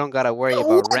 You don't gotta worry What?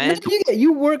 about rent.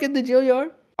 You work in the jail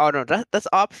yard? Oh no, that's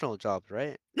optional jobs,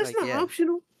 right? That's Like not yeah,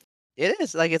 optional. it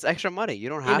is. Like it's extra money. You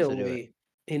don't Ain't have no to do it. way.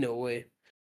 Ain't no way.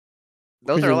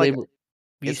 Those are Prison like labor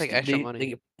it's used like to extra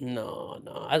money. no.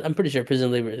 I'm pretty sure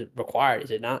prison labor is required.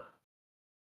 Is it not?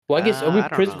 Well, I guess are we I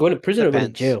don't know. going to prison or going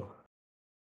to Depends. jail?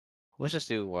 Let's just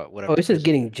do Oh, whatever it says prison.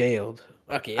 getting jailed.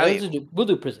 Okay, I mean, we'll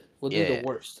do prison. We'll do the yeah.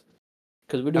 worst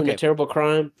because we're doing a Okay. terrible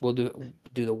crime. We'll do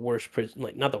the worst prison,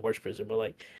 like not the worst prison, but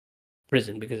like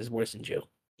prison because it's worse than jail.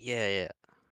 Yeah, yeah.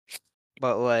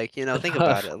 But like, think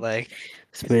about it. Like,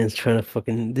 This man's trying to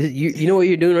fucking. You know what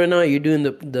you're doing right now? You're doing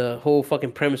the whole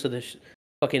fucking premise of this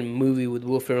fucking movie with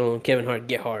Will Ferrell and Kevin Hart.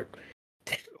 Get Hard.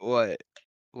 what?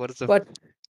 What is the? What?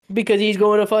 Because he's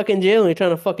going to fucking jail and you're trying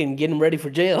to fucking get him ready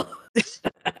for jail.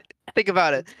 Think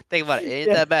about it. Think about it. It ain't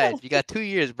Yeah. that bad. You got 2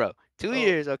 years, bro. Two Oh,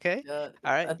 years, okay? God.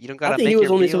 All right. You don't I gotta think he make was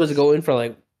your only supposed to meals. go in for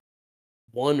like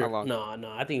one How or long?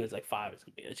 no. I think it was like 5 or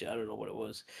something. I don't know what it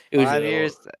was. It was 5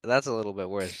 years? That's a little bit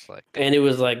worse. Like, and it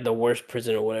was like the worst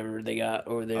prison or whatever they got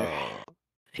over there. oh,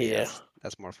 yeah, Yeah.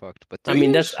 that's more fucked. But I 2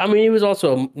 mean years? it was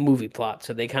also a movie plot,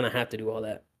 so they kind of have to do all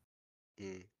that.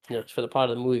 Mm. It's for the part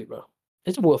of the movie, bro.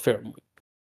 It's a Will Ferrell movie.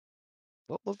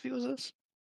 What movie was this?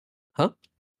 Huh?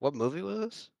 What movie was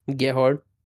this? Get Hard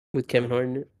with Kevin No, Hart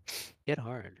in it. Get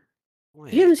Hard. You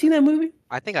Wait, haven't seen that movie?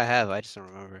 I think I have. I just don't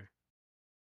remember.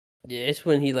 Yeah, it's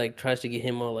when he like tries to get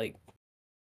him all like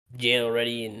jail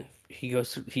ready, and he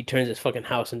turns his fucking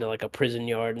house into like a prison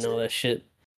yard and all that shit.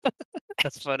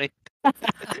 That's funny.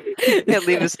 Can't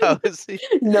leave his house.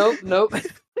 Nope, nope.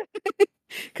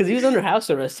 Because he was under house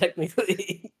arrest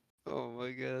technically. Oh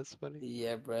my god, that's funny.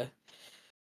 Yeah, bruh.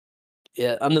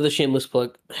 Yeah, another shameless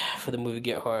plug for the movie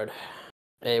Get Hard.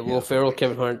 Hey, Will Yeah. Ferrell,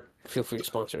 Kevin Hart, feel free to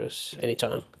sponsor us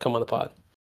anytime. Come on the pod.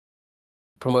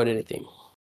 Promote anything.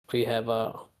 We have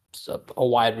a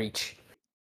wide reach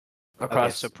Okay,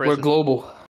 across. so We're prison.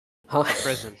 global. Huh?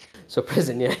 Prison. So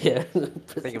prison, yeah, yeah. Think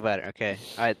Prison. about it. Okay.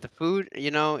 All right. The food,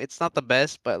 it's not the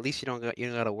best, but at least you don't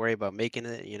gotta worry about making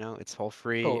it. It's all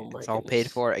free. Oh my It's all paid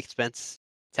goodness. for. Expense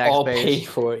All paid taxpayers.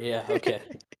 for. Yeah. Okay.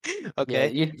 Yeah.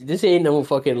 Okay. This ain't no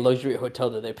fucking luxury hotel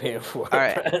that they're paying for. All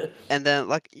right. Bruh. And then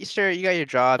like sure you got your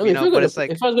job, I mean, but it's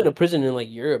like if I was going to prison in like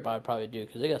Europe, I'd probably do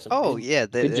because they got some oh good yeah,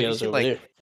 good have you jails seen over there.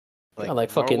 They like got like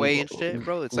fucking Norway and shit,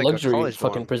 bro? It's like a luxury college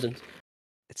fucking dorm. prisons.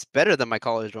 It's better than my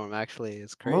college dorm actually.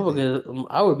 It's crazy. Motherfucker,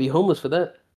 I would be homeless for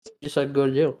that. Just so I could go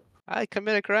to jail. I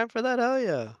commit a crime for that? Hell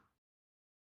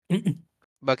yeah.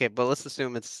 Okay, but let's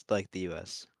assume it's like the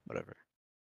US. Whatever.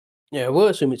 Yeah, we'll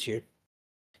assume it's here.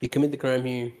 You commit the crime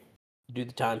here, you do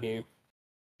the time here.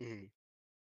 Mhm.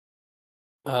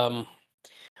 Um,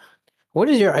 what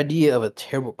is your idea of a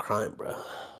terrible crime, bro?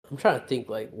 I'm trying to think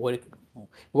like what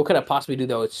could I possibly do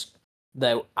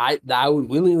that I would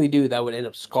willingly do that would end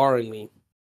up scarring me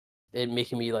and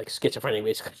making me like schizophrenic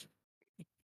basically.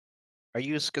 Are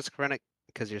you schizophrenic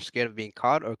because you're scared of being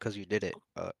caught or because you did it?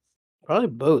 Probably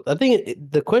both. I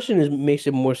think the question makes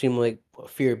it more seem like a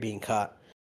fear of being caught.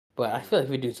 But I Mhm. feel like if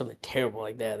you're doing something terrible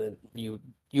like that, then you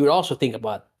would also think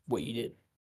about what you did.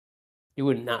 You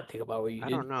would not think about what you I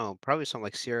did. don't know. Probably some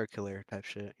like serial killer type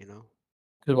shit.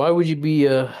 Because why would you be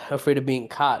afraid of being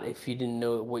caught if you didn't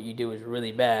know what you did was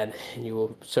really bad and you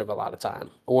will serve a lot of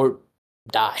time or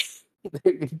die?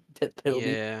 Death penalty.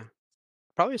 Yeah.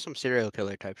 Probably some serial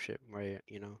killer type shit where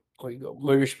Where you go?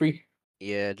 Murder spree.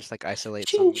 yeah, just like isolate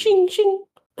Ching, some ching, ching.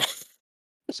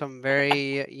 some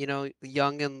very,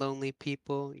 young and lonely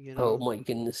people, Oh my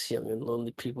goodness, young and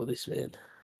lonely people, this man.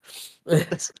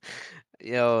 That's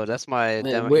yo, that's my Man,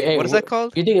 demo. hey, What is that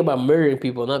called? you're thinking about murdering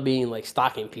people, not being like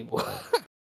stalking people.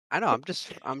 I know,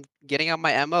 I'm getting out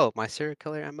my MO, my serial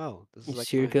killer MO. This is like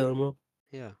Serial my killer, bro.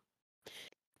 yeah.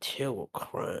 Terrible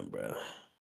crime, bro.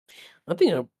 I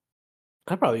think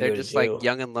I probably They're go to just like jail.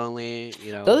 young and lonely,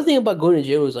 The other thing about going to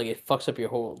jail is like it fucks up your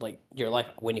whole your life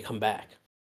when you come back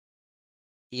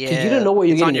because you don't Yeah, know what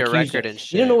you're it's on getting your accused of. record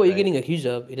and You don't know shit, what you're right? getting accused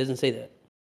of. It doesn't say that.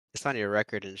 It's on your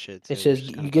record and shit It too, which says is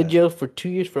kind you of get bad. jailed for 2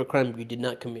 years for a crime you did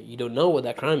not commit. You don't know what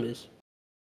that crime is.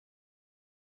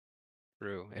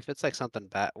 True. If it's like something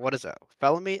bad, what is that?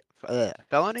 Felony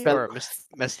Fell. or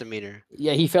misdemeanor?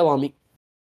 Yeah, he fell on me.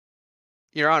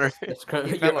 Your Honor, That's crime.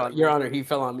 he fell on Your me. Honor, he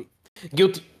fell on me.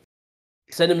 Guilty.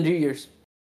 Send him 2 years.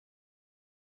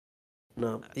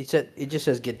 No, it just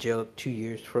says get jailed 2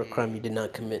 years for a crime you did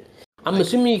not commit. I'm Like,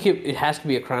 assuming it has to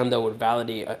be a crime that would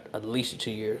validate at least a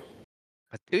 2 year.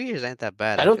 but 2 years ain't that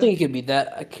bad. I I don't feel think like it could be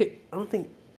that. I don't think.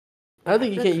 I I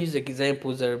think you feel can't like use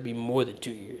examples that would be more than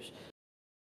 2 years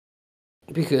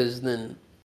because then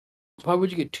why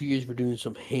would you get 2 years for doing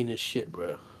some heinous shit,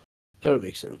 bro? That would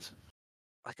make sense.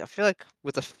 I feel like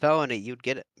with a felony, you'd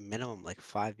get a minimum like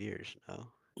 5 years. No.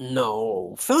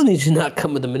 No, felonies do not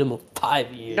come with a minimum of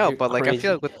 5 years. No, You're but like I feel crazy.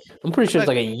 like with I'm pretty I feel sure it's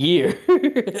like like a year.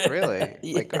 really like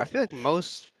Yeah. I feel like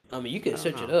most I mean, you I can don't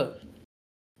search it know. up,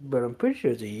 but I'm pretty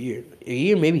sure it's a year. A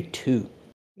year, maybe two.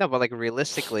 No, but like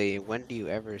realistically, when do you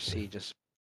ever see just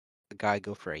a guy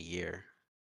go for a year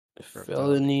for a felony?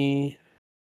 Felony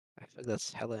I feel like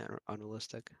that's hella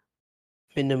unrealistic.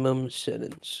 minimum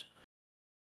sentence.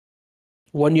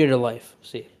 1 year to life.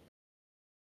 See.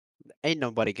 Ain't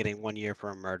nobody getting 1 year for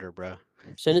a murder, bro.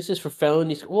 Sentences for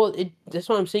felonies. Well, that's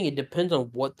why I'm saying it depends on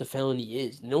what the felony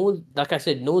is. No one, like I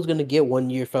said, no one's gonna get 1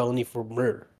 year felony for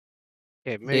murder.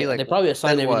 Okay, They maybe like they probably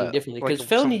assign then everything what? differently Like because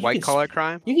felony some white collar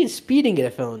crime? you can speed and get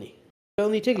a felony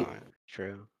ticket, Oh,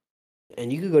 true.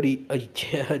 and you could go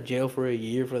to jail for a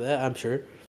year for that. I'm sure.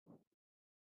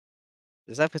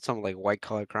 Does that fit some like white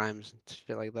collar crimes and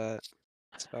shit like that?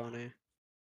 It's felony.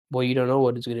 Well, you don't know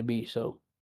what it's gonna be, so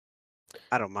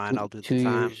I don't mind. I'll do the two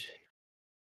time. years.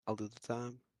 I'll do the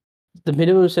time. The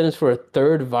minimum sentence for a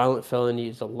third violent felony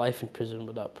is a life in prison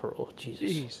without parole. Jesus.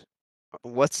 Jeez.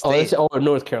 What Oh, state?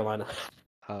 North Carolina.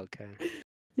 Okay. Nice.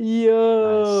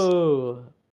 Yo.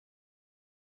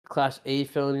 Class A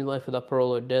felony, life without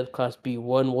parole or death. Class B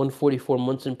 144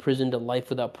 months in prison to life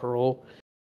without parole.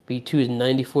 B2 is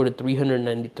 94 to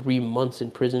 393 months in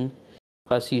prison.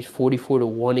 Class C is 44 to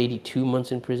 182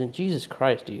 months in prison. Jesus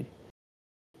Christ, dude.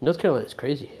 North Carolina is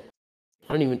crazy.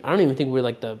 I don't even think we're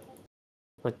like the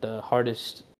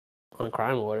hardest on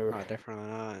crime or whatever. Oh, definitely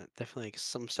not. Definitely like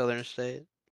some southern state.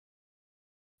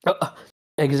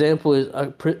 Example is a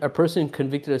person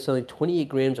convicted of selling 28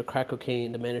 grams of crack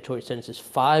cocaine. The mandatory sentence is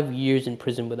 5 years in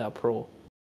prison without parole.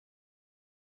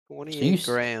 28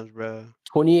 grams, bro.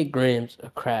 28 grams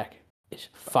of crack is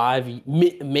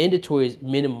mandatory is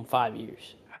minimum 5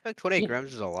 years. I feel like 28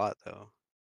 grams is a lot, though.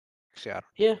 Actually, I don't.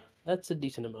 Yeah, that's a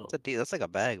decent amount. That's like a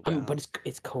bag, bro. But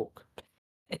it's coke.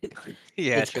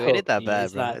 Yeah, It's true. It ain't coke, that dude. bad,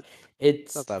 It's bro. not.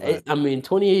 It's not that bad. I mean,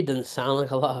 28 doesn't sound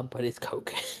like a lot, but it's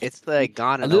coke. It's like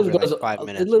gone A in little over goes. like 5 It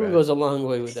minutes, literally bro. goes a long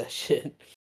way with that shit.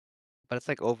 But it's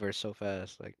like over so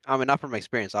fast. Like, I mean, not from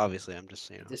experience, obviously. I'm just,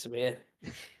 you know.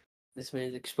 This man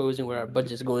is exposing where our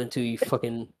budget's going to. You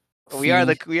fucking. We are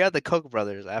the Koch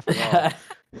brothers, after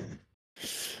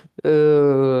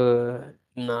all.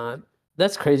 Nah,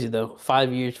 that's crazy though.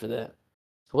 5 years for that.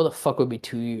 So what the fuck would be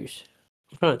 2 years?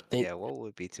 I'm trying to think. Yeah, what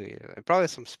would be 2 years? Probably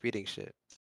some speeding shit.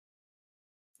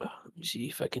 Let me see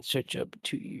if I can search up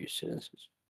 2 years sentences.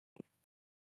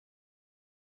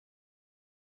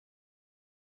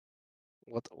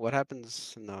 What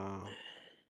happens? No. I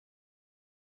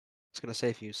was gonna say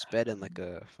if you sped in like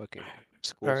a fucking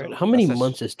school All right, zone. how many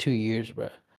months is 2 years, bro?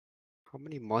 How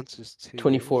many months is 2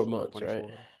 24 years? months, 24.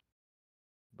 right?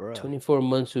 Bruh. 24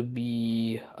 months would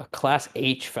be a class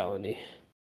H felony.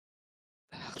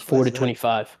 What 4 is to that?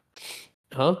 25.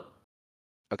 Huh?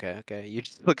 Okay. You're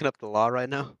just looking up the law right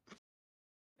now?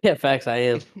 Yeah, facts, I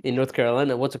am. In North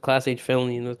Carolina. What's a class H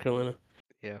felony in North Carolina?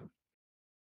 Yeah.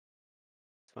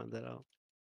 Let's find that out.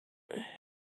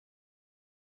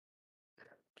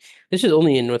 This is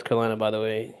only in North Carolina, by the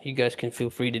way. You guys can feel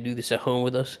free to do this at home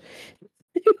with us.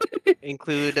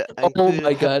 Include Oh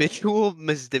my God. habitual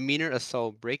misdemeanor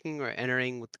assault, breaking or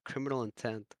entering with criminal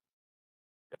intent.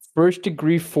 First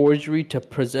degree forgery to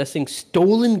possessing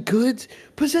stolen goods?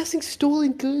 Possessing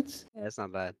stolen goods? Yeah, that's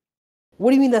not bad.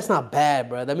 What do you mean that's not bad,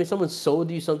 bro? That means someone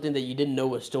sold you something that you didn't know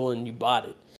was stolen and you bought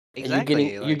it.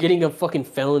 Exactly. And you're getting a fucking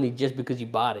felony just because you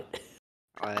bought it.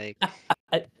 Like,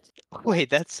 wait,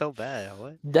 that's so bad.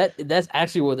 What? That's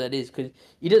actually what that is, because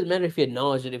it doesn't matter if you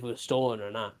acknowledge it if it was stolen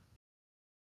or not.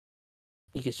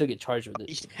 You can still get charged with it.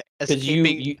 Because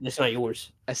it's not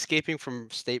yours. Escaping from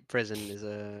state prison is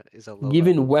a low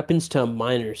Giving level. weapons to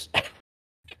minors.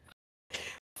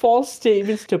 False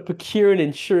statements to procure an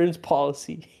insurance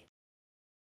policy.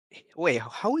 Wait,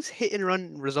 how is hit and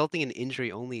run resulting in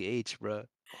injury only H, bro?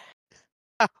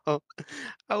 How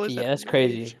is that That's only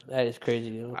crazy. H? That is crazy.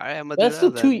 You know? All right, I'm gonna That's do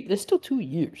still that then. That's still 2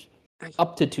 years,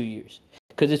 up to 2 years,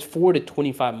 because it's 4 to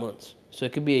 25 months. So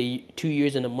it could be 2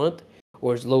 years in a month,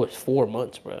 or as low as 4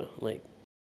 months, bro. Like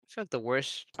I feel like the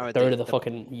worst, or third of the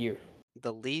fucking year.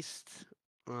 the least,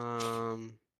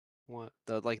 what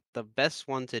the best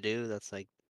one to do. That's like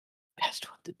Best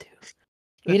what to do.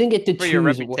 You didn't get to for your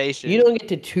choose reputation. you don't get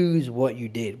to choose what you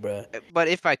did, bro. But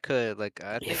if I could, like,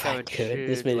 I think If I I would could,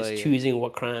 this choose, man like, is choosing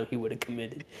what crime he would have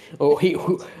committed. Oh,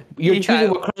 you're Yeah,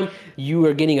 choosing what crime you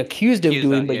are getting accused of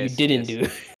doing, but you didn't do.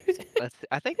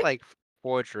 I think like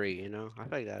forgery. You know, I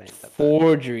feel like that ain't that bad.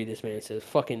 Forgery. This man says,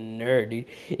 "Fucking nerd, dude."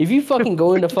 If you fucking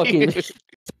go into fucking,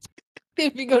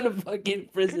 if you go to fucking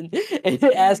prison and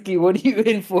they ask you what are you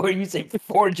in for, you say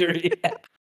forgery.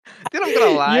 Dude, I'm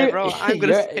gonna lie, bro. I'm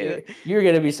gonna say you're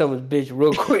gonna be someone's bitch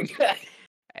real quick.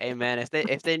 hey man,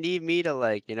 if they need me to,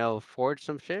 like, you know, forge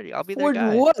some shit, I'll be their Forge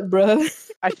guy. what, bro?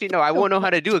 Actually, no, I won't know how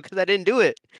to do it because I didn't do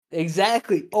it.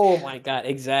 Exactly. Oh my god.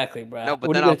 Exactly, bro. No, but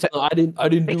what then are you I'll gonna tell them? I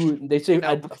didn't do it. They say No,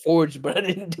 I forged, but I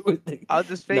didn't do it. I'll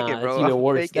just fake it, Nah, bro. that's even I'll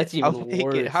worse. fake it. That's even I'll fake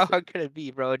worse. it. How hard could it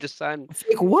be, bro? Just sign.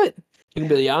 Fake what? You can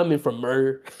be like, yeah, I'm in for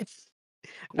murder.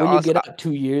 No, When you get out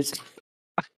 2 years.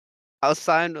 I'll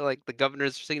sign like the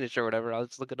governor's signature or whatever. I'll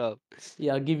just look it up.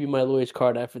 Yeah, I'll give you my lawyer's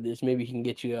card after this. Maybe he can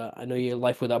get you. I know you're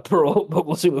life without parole, but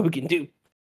we'll see what we can do.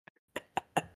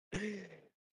 All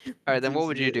right, then what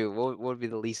would you do? What would be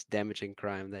the least damaging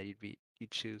crime that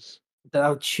you'd choose? That I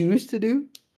would choose to do?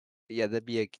 Yeah, that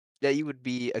you would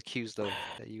be accused of.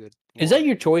 That you would. Is that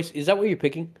your choice? Is that what you're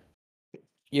picking?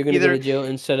 You're gonna go to jail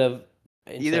instead of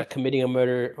committing a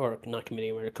murder, or not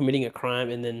committing a murder, committing a crime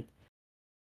and then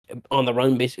on the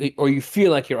run, basically, or you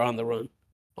feel like you're on the run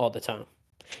all the time.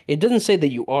 It doesn't say that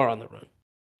you are on the run.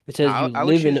 It says you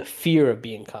live in fear of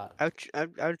being caught. I would take the 2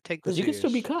 years. Because you could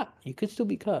still be caught. You could still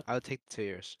be caught. I would take the 2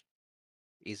 years.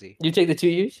 Easy. You take the 2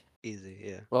 years? Easy,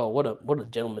 yeah. Well, what a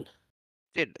gentleman.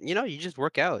 Dude, you know, you just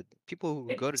work out. People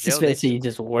who go to jail, This man say you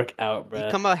just work out, bro.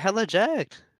 You come out hella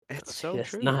jacked. It's so Yes,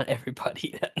 true. not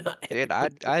everybody. Not Dude,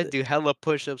 everybody. I do hella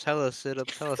push-ups, hella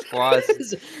sit-ups, hella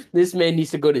squats. This man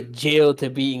needs to go to jail to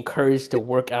be encouraged to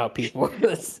work out. People,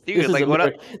 this Dude, is like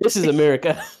America. This is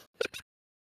America.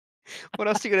 what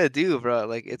else you gonna do, bro?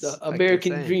 Like The it's like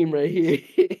American insane. dream right here.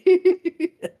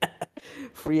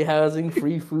 Free housing,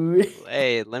 free food.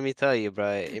 Hey, let me tell you,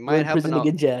 bro. It Go might to help prison to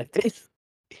get jacked.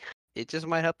 it just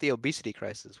might help the obesity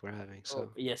crisis we're having. Oh So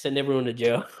yeah, send everyone to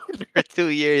jail. for 2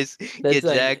 years, That's get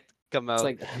like jacked, come it's out.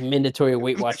 like a mandatory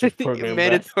Weight Watchers program, bro.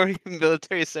 Mandatory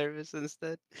military service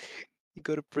instead. You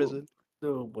go to Oh, prison.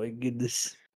 oh my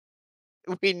goodness.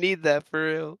 We need that for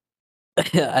real.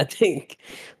 I think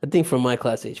for my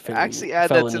class age Actually, add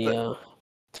that to felony, the.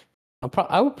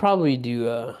 I would probably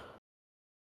do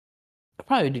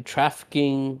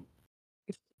trafficking,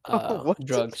 What?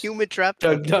 drugs, Human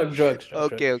trafficking. drugs.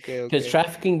 Okay, okay, Because okay.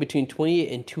 trafficking between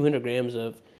 20 and 200 grams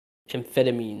of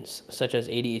amphetamines, such as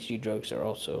ADHD drugs, are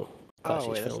also class Oh H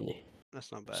wait, felony.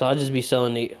 that's not So bad. I'll just be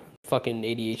selling fucking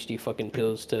ADHD fucking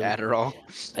pills to. Adderall.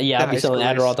 Yeah, The I'll be high selling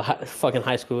Adderall schoolers. to fucking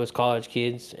high schoolers, college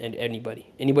kids, and anybody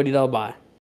that'll buy.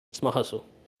 It's my hustle,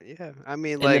 Yeah, I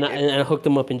mean, and then like I hook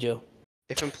them up in jail.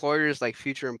 if employers like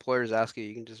future employers ask you,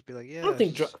 you can just be like, I don't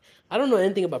think drug. yes. I don't know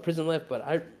anything about prison life, but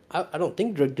I don't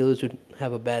think drug dealers would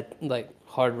have a bad like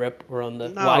hard rep around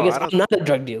the. Well, I No, guess I don't. I'm not a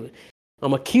drug dealer.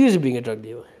 I'm accused of being a drug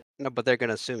dealer. No, but they're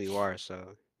gonna assume you are, so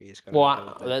you just Well,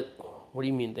 gotta go with it. that. What do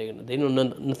you mean they know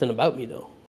nothing about me though?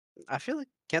 I feel like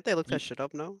can't they look You- that shit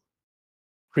up? No, I don't know.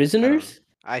 Prisoners?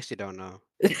 I actually don't know.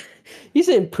 You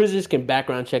saying prisoners can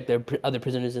background check their other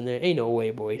prisoners in there? Ain't no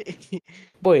way, boy.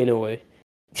 Boy, ain't no way.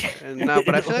 No,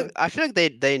 but I feel like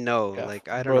they know. Yeah, Like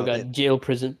I don't bro know. got jail,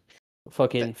 prison, That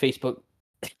fucking Facebook.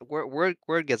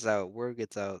 word gets out. Word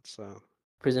gets out. So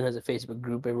Prison has a Facebook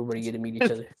group. Everybody get to meet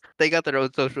each other. they got their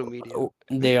own social media. Oh,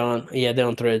 they're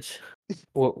on Threads.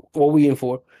 What we in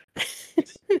for?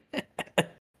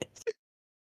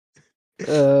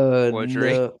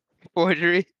 Forgery, No.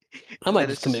 forgery, I and might then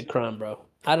just it's commit crime, bro.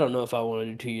 I don't know if I want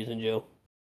to do 2 years in jail.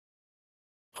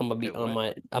 I'm gonna be wait,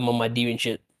 what? I'm on my demon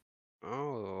shit.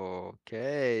 Oh,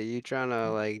 okay. You trying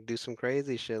to like do some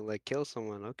crazy shit, like kill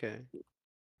someone? Okay.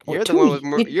 Or You're the two one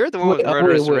with years. you're the one with Wait,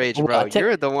 murderous wait. rage, Well, bro.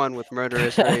 You're the one with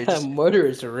murderous rage.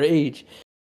 murderous rage.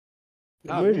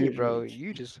 Not me, Murderous bro. rage.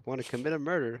 You just want to commit a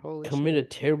murder. Holy Commit shit. a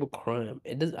terrible crime.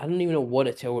 It does. I don't even know what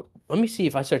a terrible. Let me see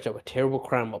if I search up a terrible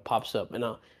crime, what pops up, and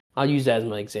I'll use that as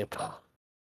my example.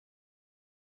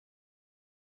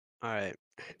 All right.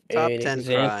 Top An 10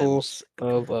 example crimes.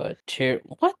 of a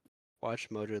what?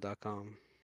 WatchMojo.com.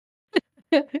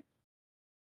 All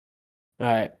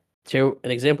right. An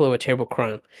example of a terrible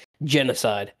crime.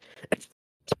 Genocide.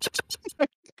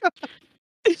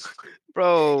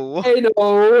 Bro, Ain't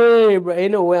no way, bro.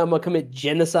 Ain't no way I'm gonna commit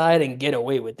genocide and get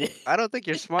away with it. I don't think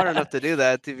you're smart enough to do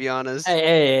that, to be honest.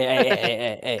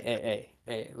 Hey.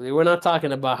 We're not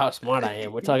talking about how smart I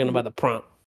am. We're talking about the prompt.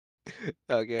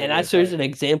 Okay, And I okay, searched sorry. an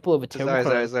example of a terrible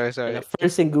crime. And Sorry. the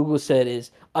first thing Google said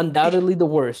is undoubtedly the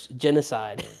worst,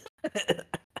 genocide.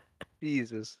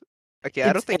 Jesus. Okay,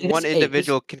 I don't think and one this, hey, this,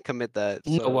 individual can commit that.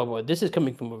 no, So, well, this is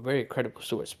coming from a very credible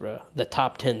source, bro. The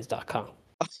top10s.com.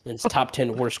 And it's top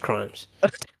 10 worst crimes.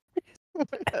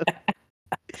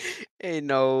 ain't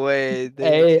no way.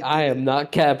 Hey, I am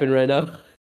not capping right now.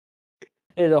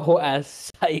 It's a whole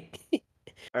ass site.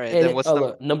 All right, And then what's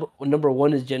look, number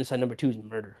one is genocide. Number two is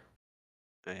murder.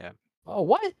 Oh, yeah. Oh,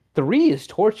 what? 3 is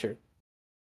torture,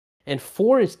 and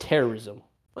 4 is terrorism.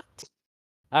 What?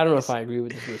 I don't know if I agree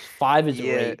with this list. 5 is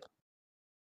Yeah, rape.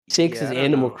 6 yeah, is I don't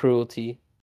animal know. cruelty.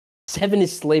 7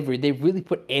 is slavery. They really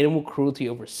put animal cruelty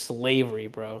over slavery,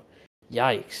 bro.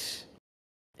 Yikes.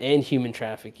 And human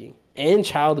trafficking, and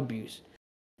child abuse,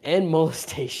 and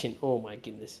molestation. Oh my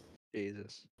goodness.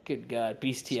 Jesus. Good God.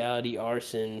 Bestiality,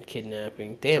 arson,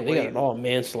 kidnapping. Damn, So they got it all.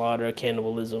 Manslaughter,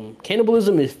 cannibalism.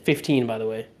 Cannibalism is 15, by the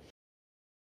way.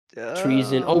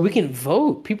 Treason. Oh, we Um, can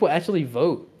vote. People actually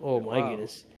vote. Oh my wow.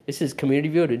 goodness. This is community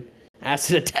voted.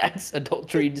 Acid attacks,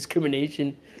 adultery,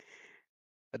 discrimination.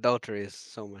 Adultery is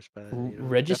so much bad, you know. Definitely the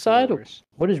Regicide? worst.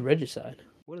 What is regicide?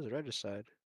 What is regicide?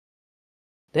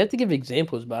 They have to give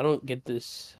examples, but I don't get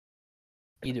this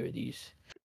either of these.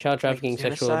 Child Like trafficking,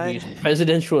 sexual abuse, genocide?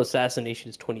 presidential assassination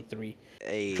is 23. Drug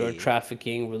Hey,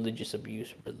 trafficking, religious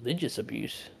abuse. Religious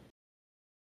abuse.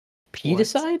 what?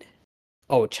 Pedicide?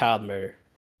 Oh, child murder.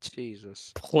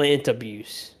 Jesus. Plant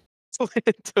abuse.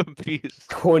 Plant abuse.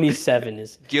 27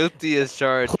 is Guilty as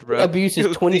charged, bro. abuse is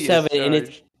Guilty 27 as and it's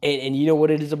charged. and you know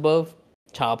what it is above?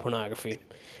 Child pornography.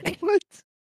 What?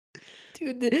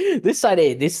 Dude, this side,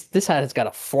 hey, this side has got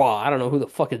a flaw. I don't know who the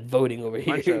fuck is voting over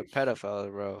Bunch here. of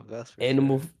pedophiles, bro. That's for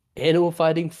Animal sure. Animal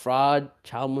fighting, fraud,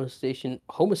 child molestation,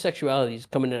 homosexuality is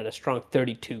coming in at a strong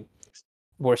 32.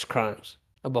 Worst crimes.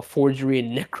 About forgery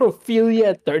and necrophilia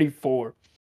at 34.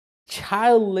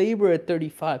 Child labor at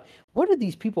 35. What are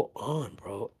these people on,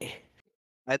 bro?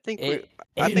 I think we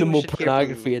Animal should hear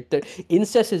pornography from. at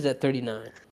incest is at 39.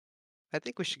 I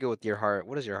think we should go with your heart.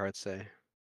 What does your heart say?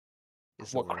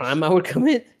 Is the What worst? crime I would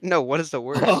commit? No, what is the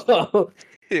worst? What are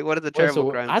the What's the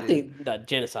terrible crimes I to you? think that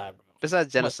genocide, bro. Besides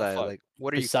What the genocide, fuck? like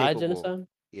what are you Besides capable of? genocide?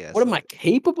 Yes, What am I like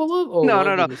capable of? Oh no, my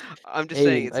no, no. goodness. I'm just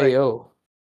saying Hey, it's hey, like yo.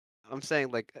 I'm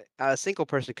saying like a single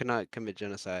person cannot commit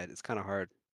genocide. It's kind of hard.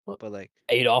 What? But like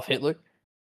Adolf Hitler?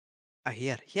 he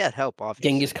had help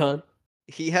Genghis obviously. Khan?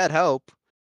 He had help.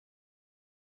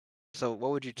 So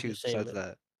what would you I'm choose just saying, besides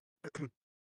man. that?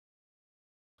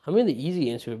 I mean, the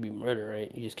easy answer would be murder,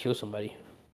 right? You just kill somebody.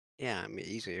 Yeah, I mean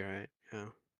easy, right? Yeah.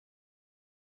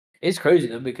 It's crazy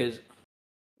though because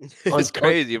It's on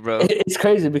crazy, bro. it's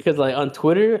crazy because like on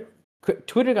Twitter,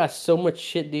 Twitter got so much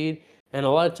shit, dude. And a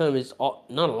lot of times it's all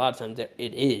not a lot of times it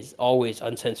is always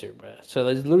uncensored, bro. So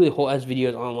there's literally whole ass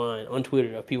videos online on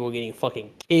Twitter of people getting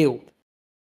fucking killed,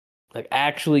 like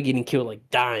actually getting killed, like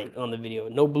dying on the video,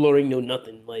 no blurring, no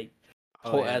nothing, like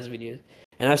Oh whole yeah. ass videos.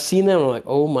 And I've seen them. I'm like,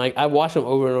 oh my! I watch them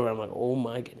over and over. I'm like, oh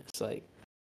my goodness! Like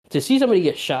to see somebody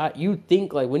get shot, you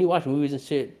think like when you watch movies and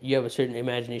shit, you have a certain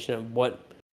imagination of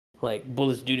what like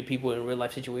bullets do to people in real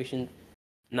life situations.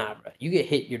 Nah, bro. You get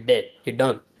hit, you're dead. You're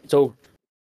done. It's over.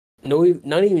 No,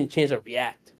 not even a chance to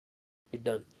react. You're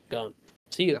done. Gone.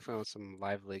 See you. Definitely on some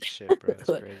live leak shit, bro. It's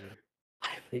Like, crazy.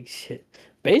 big shit.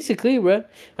 Basically, bro.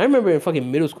 I remember in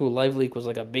fucking middle school, live leak was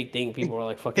like a big thing. People were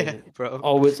like Yeah, fucking bro.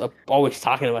 always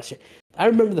talking about shit. I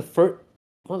remember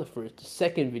the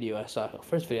second video I saw. The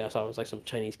first video I saw was like some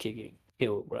Chinese kid getting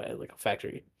killed, bro, at like a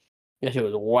factory. That shit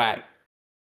was whack.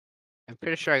 I'm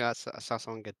pretty sure I saw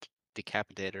someone get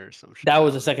decapitated or some shit. That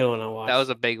was the second one I That was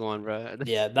watched. a big one, bro.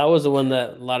 Yeah, that was the one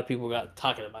that a lot of people got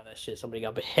talking about that shit. Somebody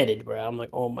got beheaded, bro. I'm like,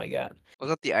 oh my god. Was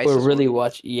that the We're ISIS really one?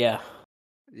 watching. Yeah,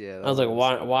 Yeah, I that was like,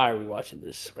 was. why are we watching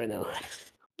this right now?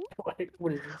 What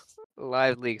is this?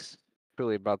 Live leaks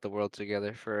truly brought the world together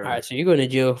All for right, so you're going to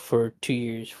jail for 2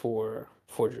 years for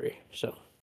forgery. So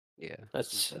yeah,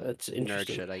 some that's nerd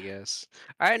interesting. shit, I guess.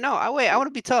 All right, no, I wait. I want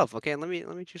to be tough. Okay, let me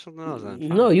choose something else then.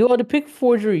 No, Fine. you ought to pick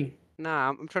forgery. Nah,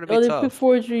 I'm trying to You be ought to pick tough.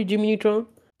 forgery, Jimmy Neutron.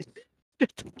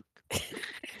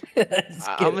 That's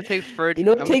I'm gonna good. take You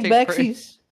know, I'm gonna take take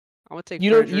backsies. I'm gonna take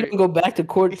You perjury. don't go back to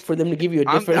court for them to give you a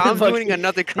different I'm doing fucking.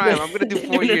 another You know, crime. I'm gonna do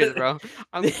 4 years, bro.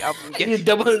 I'm you getting.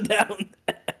 double it down.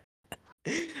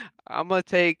 I'm gonna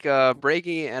take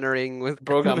breaking and entering with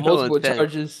Bro got criminal multiple intent.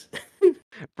 charges.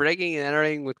 Breaking and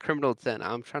entering with criminal intent.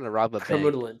 I'm trying to rob a bank.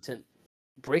 Criminal intent.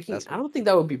 Breaking. That's I don't think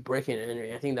that would be breaking and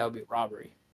entering. I think that would be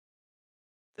robbery.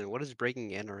 then what is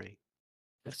breaking and entering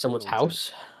with Someone's criminal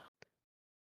intent? house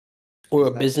or a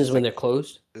Isn't that business just when like they're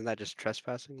closed. isn't that just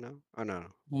trespassing? No. Oh no.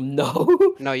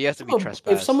 No. No, you have to be If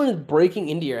trespass. someone is breaking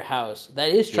into your house, that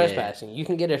is Yeah. trespassing. You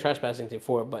can get a trespassing thing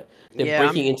for it, but they're Yeah,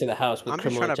 breaking into the house with I'm just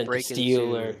criminal trying to intent to break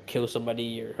steal or into kill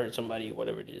somebody or hurt somebody,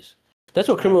 whatever it is. That's just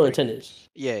what trying to criminal break intent in. is.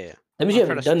 Yeah, yeah. That means I'm you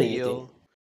trying to haven't done anything, steal.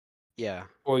 Yeah.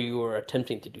 or you are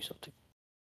attempting to do something.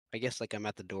 I guess like I'm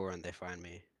at the door and they find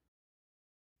me.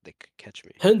 They could catch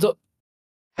me. Hands up.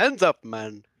 Hands up,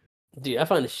 man. Dude, I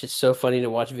find this shit so funny to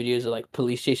watch videos of like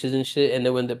police chases and shit, and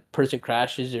then when the person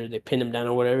crashes or they pin them down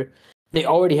or whatever, they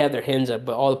already have their hands up,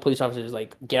 but all the police officers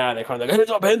like get out of their car, like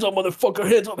hands up, motherfucker,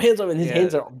 hands up, and his Yeah.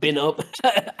 hands are been up.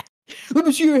 Let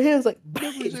me see your hands, like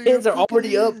Let me his see your hands are fucking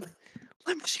already up. hands.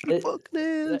 Let me see your fucking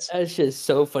hands. That's just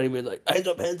so funny. Man, like hands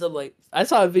up. Like I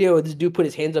saw a video where this dude put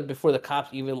his hands up before the cops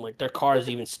even like their cars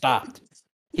even stopped.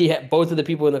 He had both of the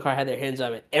people in the car had their hands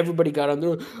up, and everybody got on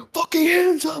there. Fucking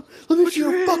hands up! Let me Put see your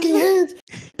your hands fucking up. hands.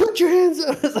 Put your hands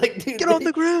up. It's like, dude, Get on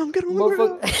the ground. Get on the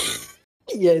ground. motherfucker.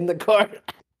 Yeah, in the car.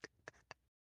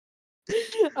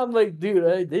 I'm like,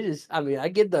 dude, they just. I mean, I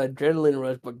get the adrenaline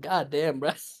rush, but goddamn,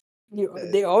 bro,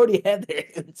 they already had their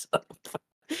hands up.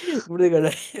 What are they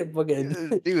gonna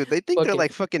fucking Dude, they think they're fucking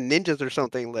like fucking ninjas or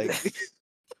something. Like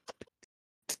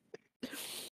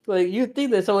like you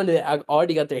think that someone that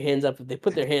already got their hands up, if they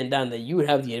put their hand down, that you would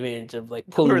have the advantage of like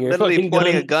pulling we're your literally fucking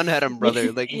pointing a gun. gun at him,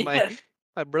 brother. Like Yeah,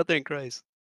 my brother in Christ.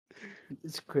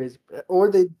 it's crazy.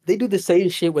 Or they do the same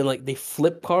shit when like they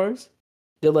flip cars.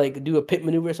 They'll like do a pit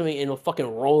maneuver or something and it'll fucking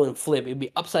roll and flip. It'd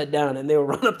be upside down and they'll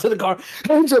run up to the car.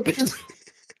 Hands up.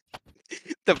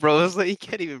 The bro is like he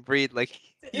can't even breathe. Like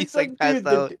It's he's like like, passed dude,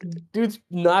 the out. dude's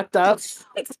knocked out.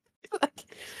 Like,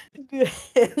 dude,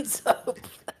 hands up.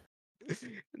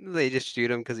 They just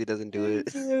shoot him because he doesn't do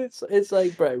it. It's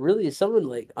like, bro, really, is someone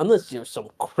like, unless you're some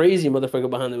crazy motherfucker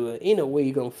behind the wheel, ain't no way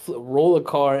you're gonna roll a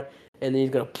car and then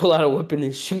he's gonna pull out a weapon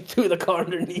and shoot through the car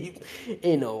underneath.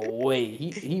 Ain't no way.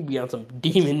 He be on some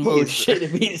demon mode He's shit.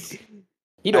 If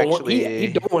he actually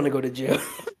don't want to go to jail.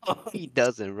 he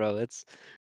doesn't, bro. That's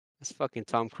fucking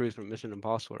Tom Cruise from Mission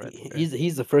Impossible right there.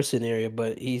 He's the first scenario,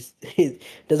 but he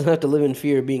doesn't have to live in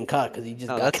fear of being caught because he just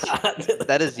No, got caught.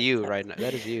 that is you right now.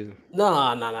 That is you. No.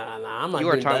 I'm not You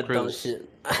are doing Tom that dumb Cruise. shit.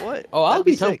 What? Oh, I'll That'd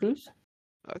be be Tom sick. Cruise.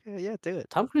 Okay, yeah, do it.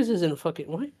 Tom Cruise isn't a fucking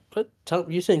what?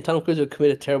 You're saying Tom Cruise would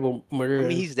commit a terrible murder? I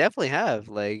mean, he's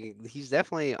definitely he's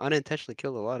definitely unintentionally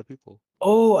killed a lot of people.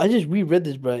 Oh, I just reread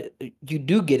this, bro. You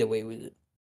do get away with it,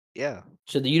 Yeah.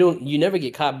 so that you never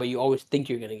get caught, but you always think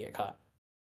you're gonna get caught.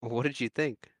 What did you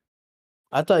think?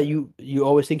 I thought you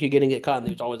always think you're gonna get caught, and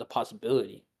there's always a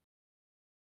possibility.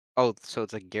 Oh, so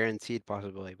it's a guaranteed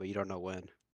possibility, but you don't know when.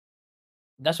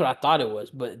 That's what I thought it was,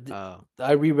 but Oh,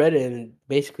 I reread it, and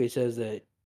basically it says that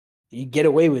you get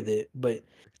away with it, but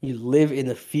you live in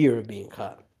the fear of being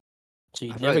caught, so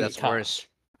you I feel like never that's get caught. worse.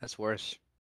 That's worse.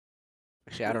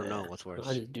 Actually, I don't know Nah, what's I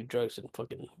worse. just do drugs and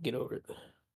fucking get over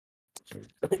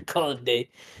it. Call it a day.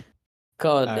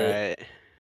 Call it a All day. right.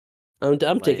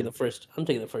 I'm taking Lame. the first. I'm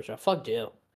taking the first round. Fuck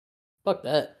jail. Fuck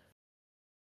that.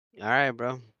 All right,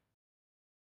 bro.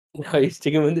 Are you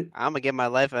sticking with it? I'm gonna get my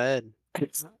life ahead. You're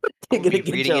I'm gonna gonna be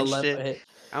get reading your and life shit. ahead.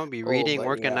 I'm gonna be Oh reading, my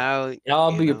working God. out.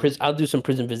 I'll you be your know. prison. I'll do some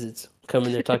prison visits. Come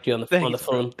in there, talk to you on the Thanks,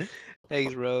 bro. phone.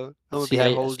 Thanks, bro. I'm gonna See be a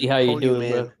how you're whole new doing,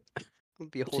 man. bro. I'm gonna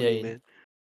be a whole See how new you- man.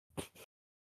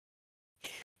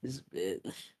 This bit.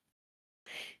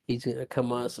 He's gonna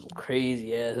come on some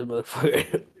crazy ass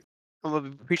motherfucker. I'm gonna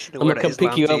be preaching the I'm word gonna of come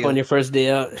pick Islam you to up on your first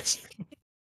day out.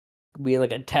 Be in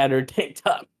like a tattered tank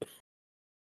top.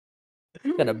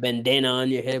 Got a bandana on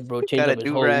your head, bro. Change Got a up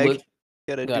his whole do-rag. look.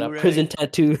 Got a Got a do-rag. prison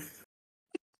tattoo.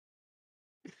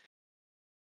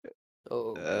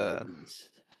 Oh, Uh,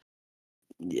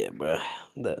 yeah, bro.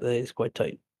 That is quite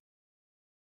tight.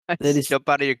 I That just is. jump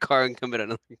out of your car and commit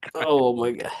another crime. Oh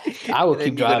my God. I will And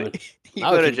keep then you go driving. you I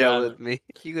go will to keep jail driving. with me.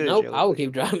 You go to Nope, jail I will with me.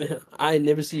 keep driving. I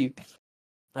never see you.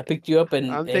 I picked you up,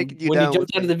 and I'm taking you when you down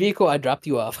jumped with out of me. the vehicle, I dropped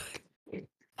you off.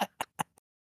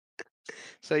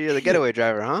 So you're the getaway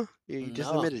driver, huh? You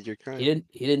just No, admitted your crime. he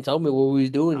didn't tell me what we was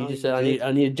doing. He Oh, just you said did?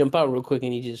 I need to jump out real quick,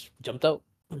 and he just jumped out.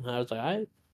 And I was like, all right,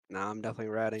 Nah, I'm definitely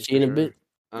ratting see you for in a sure. bit.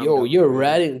 I'm Yo, definitely you're ratting.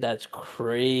 ratting. That's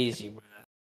crazy, bro.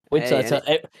 Wait till Hey, I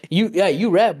tell you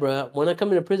rat, bro. When I come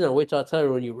into prison, wait till I tell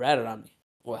you when you ratted on me.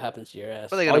 What happens to your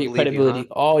ass? are they gonna believe you, huh?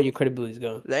 All your credibility's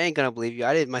gone. They ain't gonna believe you.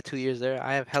 I did my 2 years there.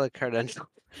 I have hella credentials.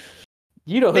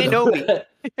 You don't They know me.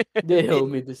 They know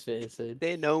me. This man said.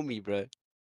 They know me, bro.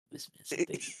 This man said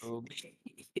they know me.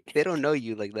 They don't know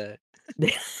you like that.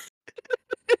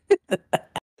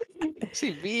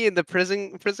 See, me and the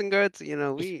prison guards, we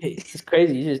It's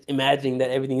crazy. You're just imagining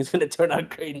that everything is gonna turn out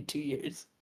great in 2 years.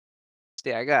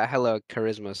 see, I got hella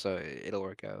charisma, so it'll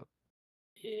work out.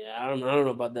 Yeah, I don't know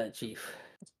about that, Chief.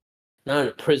 Not in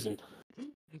a prison.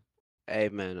 Hey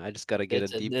man, I just gotta get a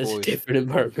deep That's a voice. different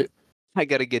environment. I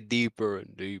gotta get deeper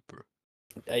and deeper.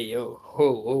 Hey yo,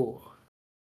 oh,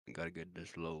 I gotta get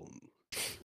this low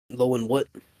low and what?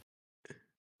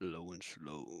 and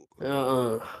slow.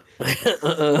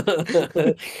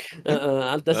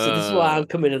 This is why I'm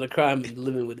committing a crime and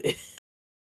living with it.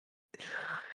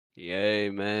 Yay,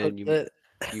 man, you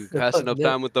Fuck passing up that.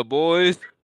 time with the boys?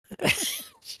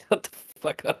 Shut the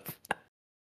fuck up.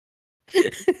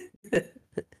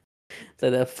 So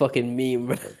that fucking meme,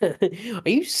 bro. Are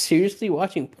you seriously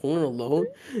watching porn alone?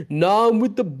 Nah, I'm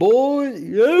with the boys.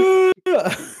 Yeah.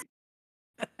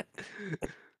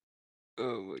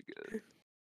 Oh my god.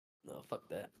 No, fuck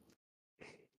that.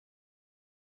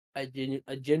 I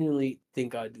genuinely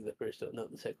think I'd do the first one,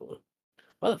 not the second one.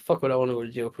 Why the fuck would I want to go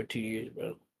to jail for 2 years,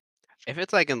 bro? If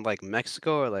it's like in like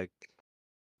Mexico or like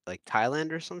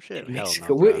Thailand or some shit, hell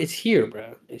Mexico, no, bro. it's here,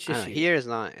 bro. It's I just know, here. here is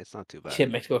not. It's not too bad. Shit,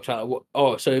 Mexico, China.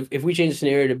 Oh, so if we change the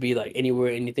scenario to be like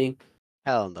anywhere, anything.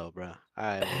 Hell no, bro.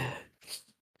 I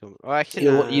will. Oh, actually,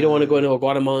 You don't want to go into a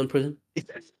Guatemalan prison?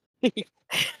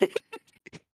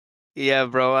 Yeah,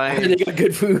 bro. I heard they got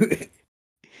good food.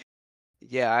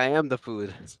 Yeah, I am the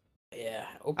food. Yeah,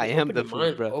 I am open the your food,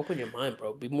 mind, bro. Open your mind,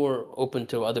 bro. Be more open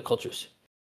to other cultures.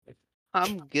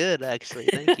 I'm good, actually.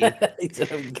 Thank you. He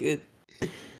said I'm good.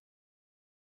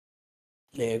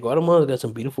 Yeah, Guatemala's got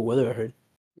some beautiful weather, I heard.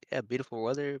 Yeah, beautiful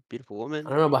weather, beautiful I woman.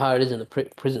 don't know about how it is in the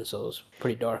prison cells.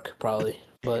 Pretty dark, probably.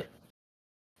 But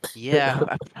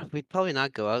Yeah, we'd probably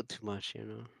not go out too much,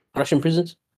 Russian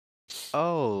prisons?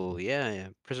 Oh, yeah.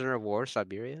 Prisoner of war,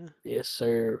 Siberia. Yes,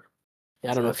 sir.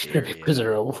 Yeah, I don't know if you're a Siberia.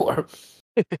 prisoner of war.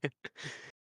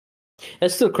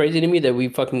 That's still crazy to me that we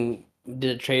fucking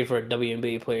did a trade for a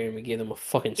WNBA player and we gave them a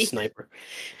fucking sniper.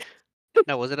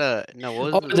 No, was it a no?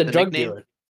 What Oh, was it was a the drug nickname? dealer,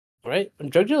 right? A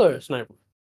drug dealer or a sniper?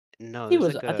 No, He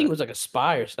there's was. like I think it a was like a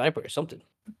spy or sniper or something.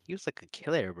 he was like a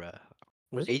killer, bro.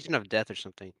 Was it? Agent of Death or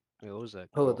something. Wait, what was that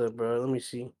Hold called? up, bro. Let me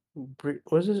see.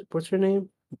 What's this? What's her name?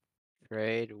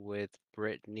 Trade with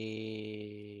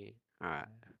Brittany. Alright.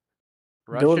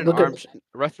 Don't look at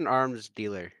Russian arms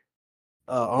dealer,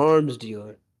 arms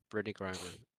dealer. Brittany Griner.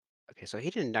 Okay, so he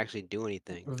didn't actually do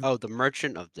anything. Oh, the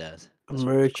Merchant of Death. That's what it was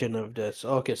called. Merchant of Death.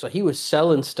 Okay, so he was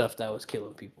selling stuff that was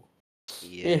killing people.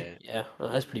 Yeah, Yeah. yeah.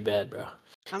 That's pretty bad, bro.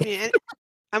 I mean,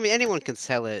 I mean, anyone can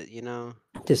sell it, you know.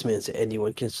 This man said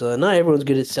anyone can sell. Not everyone's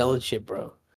good at selling shit,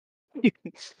 bro.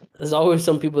 There's always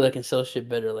some people that can sell shit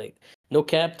better. Like, no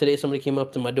cap. Today, somebody came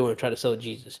up to my door and tried to sell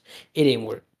Jesus. It ain't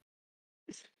work.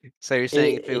 So you're It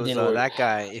saying if it it was didn't work. that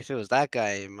guy, if it was that guy,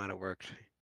 it might have worked.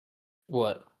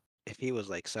 What? If he was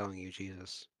like selling you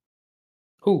Jesus,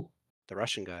 Who? the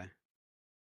Russian guy.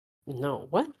 No.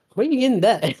 What? Where are you getting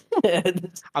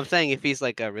that? I'm saying if he's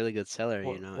like a really good seller,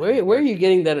 you know, it may Where are work. you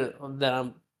getting that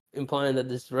I'm implying that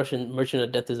this Russian merchant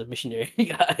of death is a missionary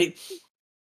guy?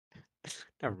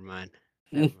 Never mind.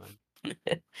 Never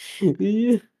mind.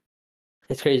 Yeah.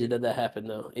 It's crazy that happened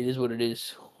though. It is what it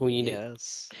is.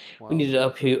 Yes. We need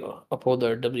Well, to uphold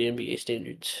our WNBA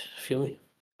standards. Feel me?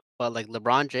 but like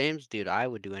LeBron James, dude, I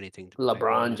would do anything to protect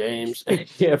LeBron LeBron. James.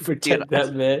 Yeah, Dude, protect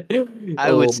that man.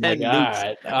 I would Oh my send nukes.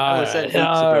 god. I would Alright. send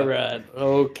nukes, bro. Alright.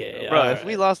 Okay. Bro, if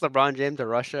we Alright. lost LeBron James to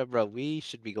Russia, bro, we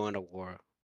should be going to war.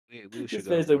 We should This go to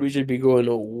man said war. we should be going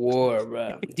to war,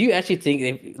 bro. Do you actually think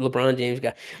if LeBron James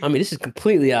got I mean this is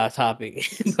completely off topic,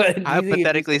 but do you think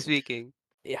Hypothetically speaking,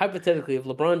 hypothetically if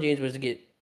LeBron James was to get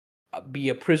be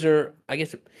a prisoner, I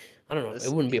guess I don't know,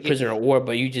 it wouldn't be a prisoner of war,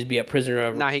 but you just be a prisoner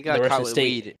of nah, he the got caught Russian with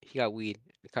state. weed. He got weed.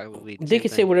 He caught with weed. They Same can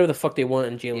say thing. whatever the fuck they want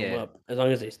and jail him Yeah, up as long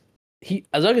as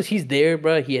as long as he's there,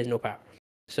 bro. He has no power,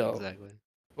 so exactly.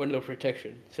 or no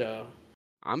protection. So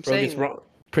I'm bro gets saying, wrong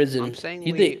prison. I'm saying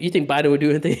You we. think Biden would do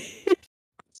anything?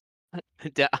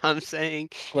 I'm saying,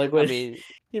 Like I what? mean,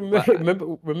 You but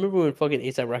remember when fucking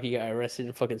ASAP Rocky got arrested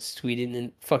in fucking Sweden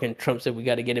and fucking Trump said we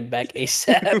got to get him back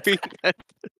ASAP.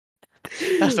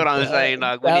 that's what I'm saying,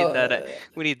 That, dog. We need that. that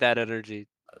We need that energy,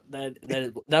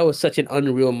 that was such an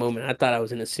unreal moment. I thought I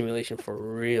was in a simulation for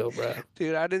real, bro.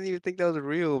 dude. I didn't even think that was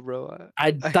real, bro. I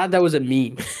I, thought that was a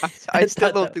meme. I I still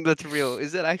thought don't that. think that's real.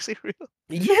 Is it actually real?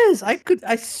 Yes, I could.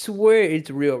 I swear it's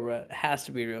real, bro. It has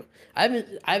to be real. I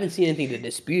haven't seen anything to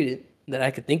dispute it that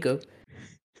I could think of.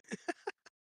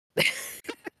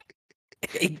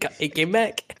 It came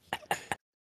back.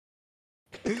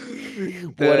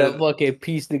 What a The fucking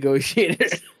peace negotiator.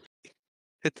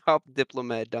 the top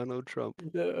diplomat, Donald Trump.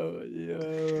 No,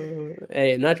 no.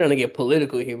 Hey, I'm not trying to get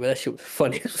political here, but that shit was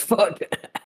funny as fuck.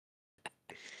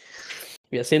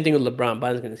 Yeah, same thing with LeBron.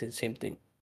 Biden's gonna say the same thing.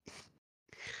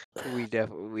 We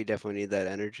definitely need that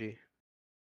energy,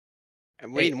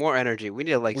 and we Hey, need more energy. We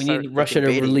need to like we start need like Russia to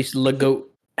invading. release the goat.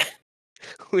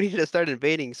 We need to start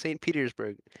invading St.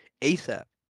 Petersburg ASAP.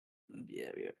 Yeah,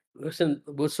 yeah. We'll send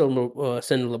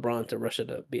LeBron to Russia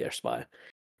to be our spy.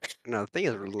 No, the thing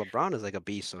is, LeBron is like a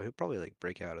beast, so he'll probably like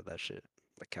break out of that shit,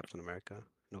 like Captain America.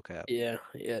 No cap, Yeah,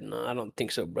 yeah. No, I don't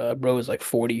think so, bro. Bro is like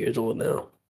 40 years old now.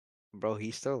 bro.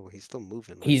 He's still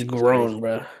moving. Like He's he's grown,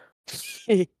 crazy.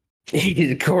 bro.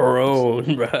 He's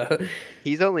grown, bro.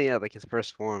 He's only at like his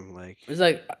first form. Like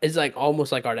It's like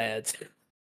almost like our dads.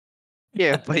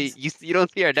 yeah, but you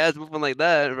don't see our dads moving like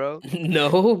that, bro.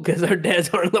 No, because our dads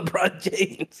aren't LeBron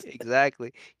James.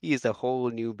 Exactly. He is a whole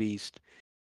new beast.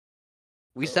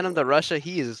 We send him to Oh, Russia.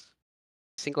 He is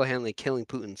single-handedly killing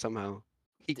Putin somehow.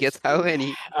 He this gets out and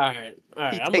he all right, all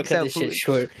right. he I'm gonna takes cut out this shit Putin.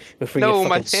 short before you get No,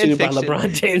 my fucking fan sued by fiction.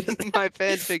 LeBron James. My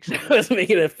fan I fiction, was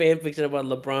making a fan fiction about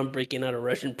LeBron breaking out of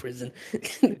Russian prison.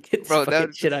 Get this bro. fucking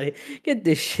That shit out of here. Get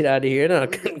this shit out of here. No, I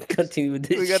we, can't continue with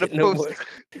we this gotta shit no post.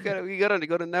 more. We gotta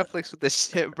go to Netflix with this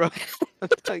shit, bro. I'm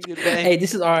telling you, dang. Hey,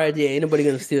 this is our idea. Ain't nobody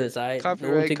gonna steal this, alright? No one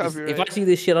Copyright, take this. If I copyright. see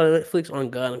this shit on Netflix, on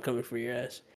God, I'm coming for your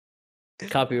ass.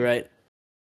 Copyright.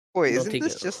 Wait, Don't isn't take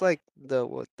this it. just like the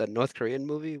North Korean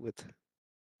movie with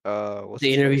what's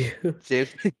The his face? interview. James.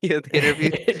 Yeah, the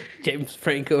interview. James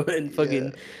Franco and Yeah,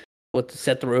 fucking what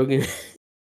Seth Rogen.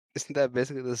 isn't that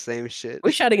basically the same shit?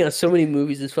 We're shouting out so many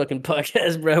movies this fucking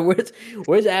podcast, bro.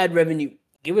 Where's ad revenue?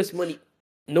 Give us money.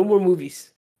 No more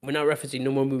movies. We're not referencing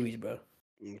no more movies, bro.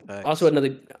 Also, Facts.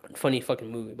 another funny fucking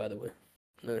movie, by the way.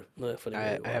 Another funny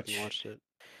movie to I haven't watch. watched it.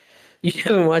 You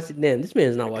haven't watched it? Damn, this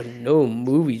man's not watching no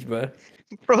movies, bro.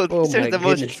 Bro, Oh these are my the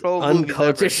most goodness, troll movies ever.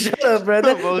 uncultured. Shut up, bro.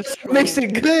 The That's most what makes troll.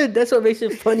 it good. That's what makes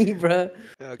it funny, bro.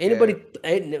 Okay.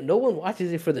 No one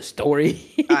watches it for the story.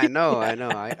 I know.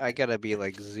 I gotta be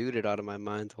like zooted out of my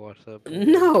mind to watch that. Bro.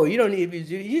 No, you don't need to be.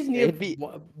 You just need It'd to be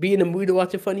be in the mood to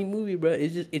watch a funny movie, bro.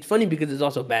 It's funny because it's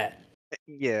also bad.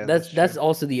 yeah. That's true.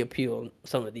 also the appeal of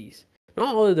some of these.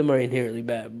 Not all of them are inherently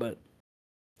bad, but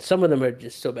some of them are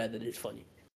just so bad that it's funny.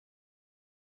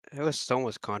 There was so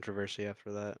much controversy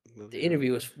after that movie. The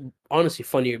interview was honestly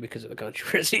funnier because of the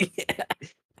controversy.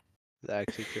 It's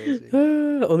actually crazy.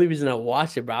 Only reason I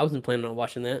watched it, bro, I wasn't planning on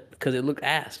watching that because it looked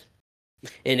ass,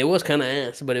 and it was kind of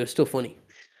ass, but it was still funny.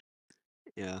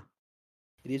 Yeah.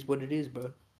 It is what it is,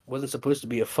 bro. Wasn't supposed to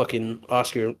be a fucking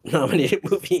Oscar nominated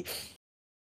movie.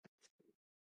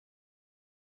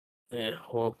 Yeah,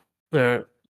 well, all right.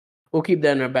 We'll keep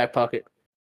that in our back pocket.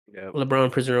 Yep.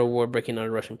 LeBron prisoner of war breaking out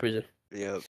of Russian prison.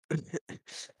 Yep.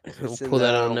 We'll pull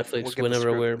that out on Netflix we'll get the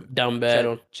whenever we're down bad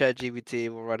on. ChatGPT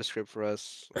will write a script for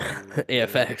us. Yeah,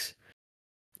 facts.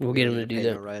 We'll We get don't him need to pay do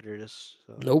no that. writers.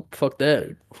 So. Nope, fuck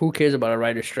that. Who cares about a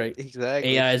writer strike?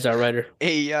 Exactly. AI is our writer.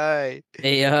 AI.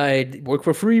 AI work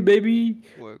for free, baby.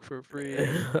 Work for free.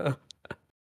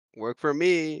 Work for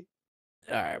me.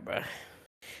 All right, bro.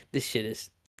 This shit is.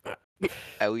 You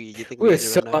think We we were ended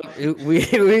so right now?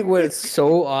 we went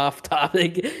so off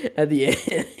topic at the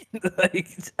end. Like,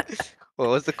 What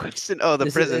was the question? Oh, the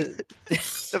this prison.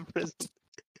 is- The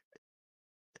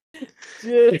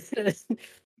prison.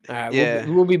 All right, Yeah.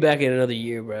 we'll be back in another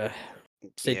year, bro.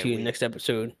 Stay Yeah, tuned. Next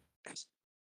episode.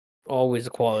 Always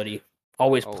quality.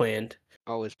 Always Oh, planned.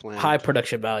 always planned. High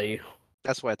production value.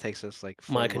 That's why it takes us like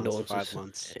 4 My months, condolences. 5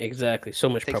 months. Exactly. So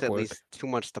much It takes prep at work. least 2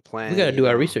 months to plan. We gotta do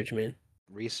our know, research, man.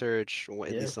 Research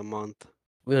at Yeah. least a month.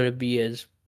 We're gonna be as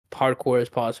hardcore as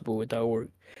possible with our work.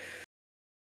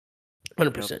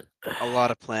 100%. A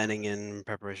lot of planning and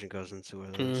preparation goes into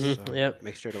it. So Yep.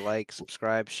 make sure to like,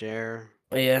 subscribe, share.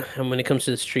 Yeah, and when it comes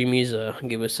to the streamies,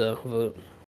 give us a vote.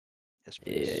 Yes,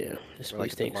 please. Yeah. Just We're like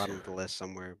please, at the thanks. bottom of the list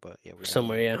somewhere, but yeah, we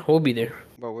Somewhere, yeah, we'll be there.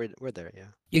 Well, we're there, yeah.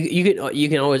 You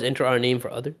can always enter our name for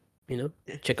other. You know,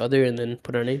 check other and then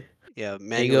put our name. Yeah, There you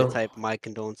manually go. type my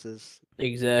condolences.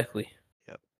 Exactly.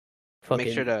 Yep.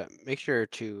 Fucking Make sure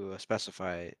to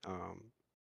specify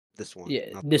this one. yeah,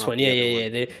 not, this not one. the Yeah, other yeah,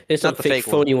 one. yeah. There's some Not the fake fake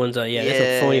one. phony ones on. Yeah,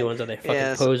 there's some phony ones on there. Fucking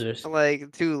Yes, posers.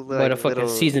 like two What like a fucking little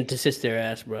season to sister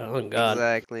ass, bro. Oh god.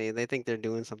 Exactly. They think they're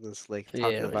doing something slick, talking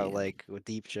Yeah, about yeah. like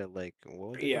deep shit. Like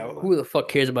what was they Yeah, talking about? who the fuck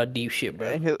cares about deep shit,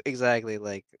 bro? Exactly.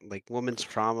 Like women's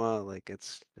trauma. Like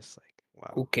it's just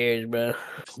like Who wow. cares, bro?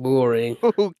 Boring.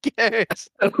 Who cares?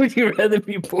 Would you rather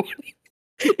be born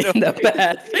in the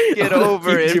past? Get or the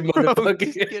over it, future, bro.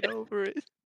 motherfucker? Just get over it.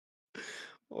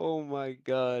 Oh my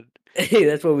god. Hey,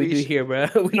 that's what we do sh- here, bro.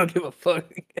 We don't give a fuck.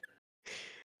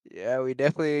 Yeah, we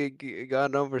definitely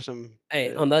gotten over some.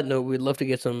 Hey, on that note, we'd love to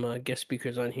get some guest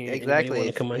speakers on here. Anybody Exactly. want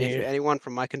to come on If here? anyone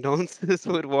from my condolences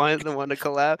would want to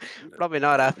collab, probably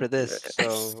not after this.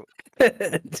 So,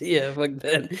 Yeah, fuck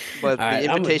that. but All the right,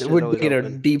 invitation is we're always digging a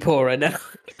open. deep hole right now.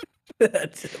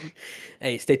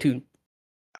 Hey, stay tuned.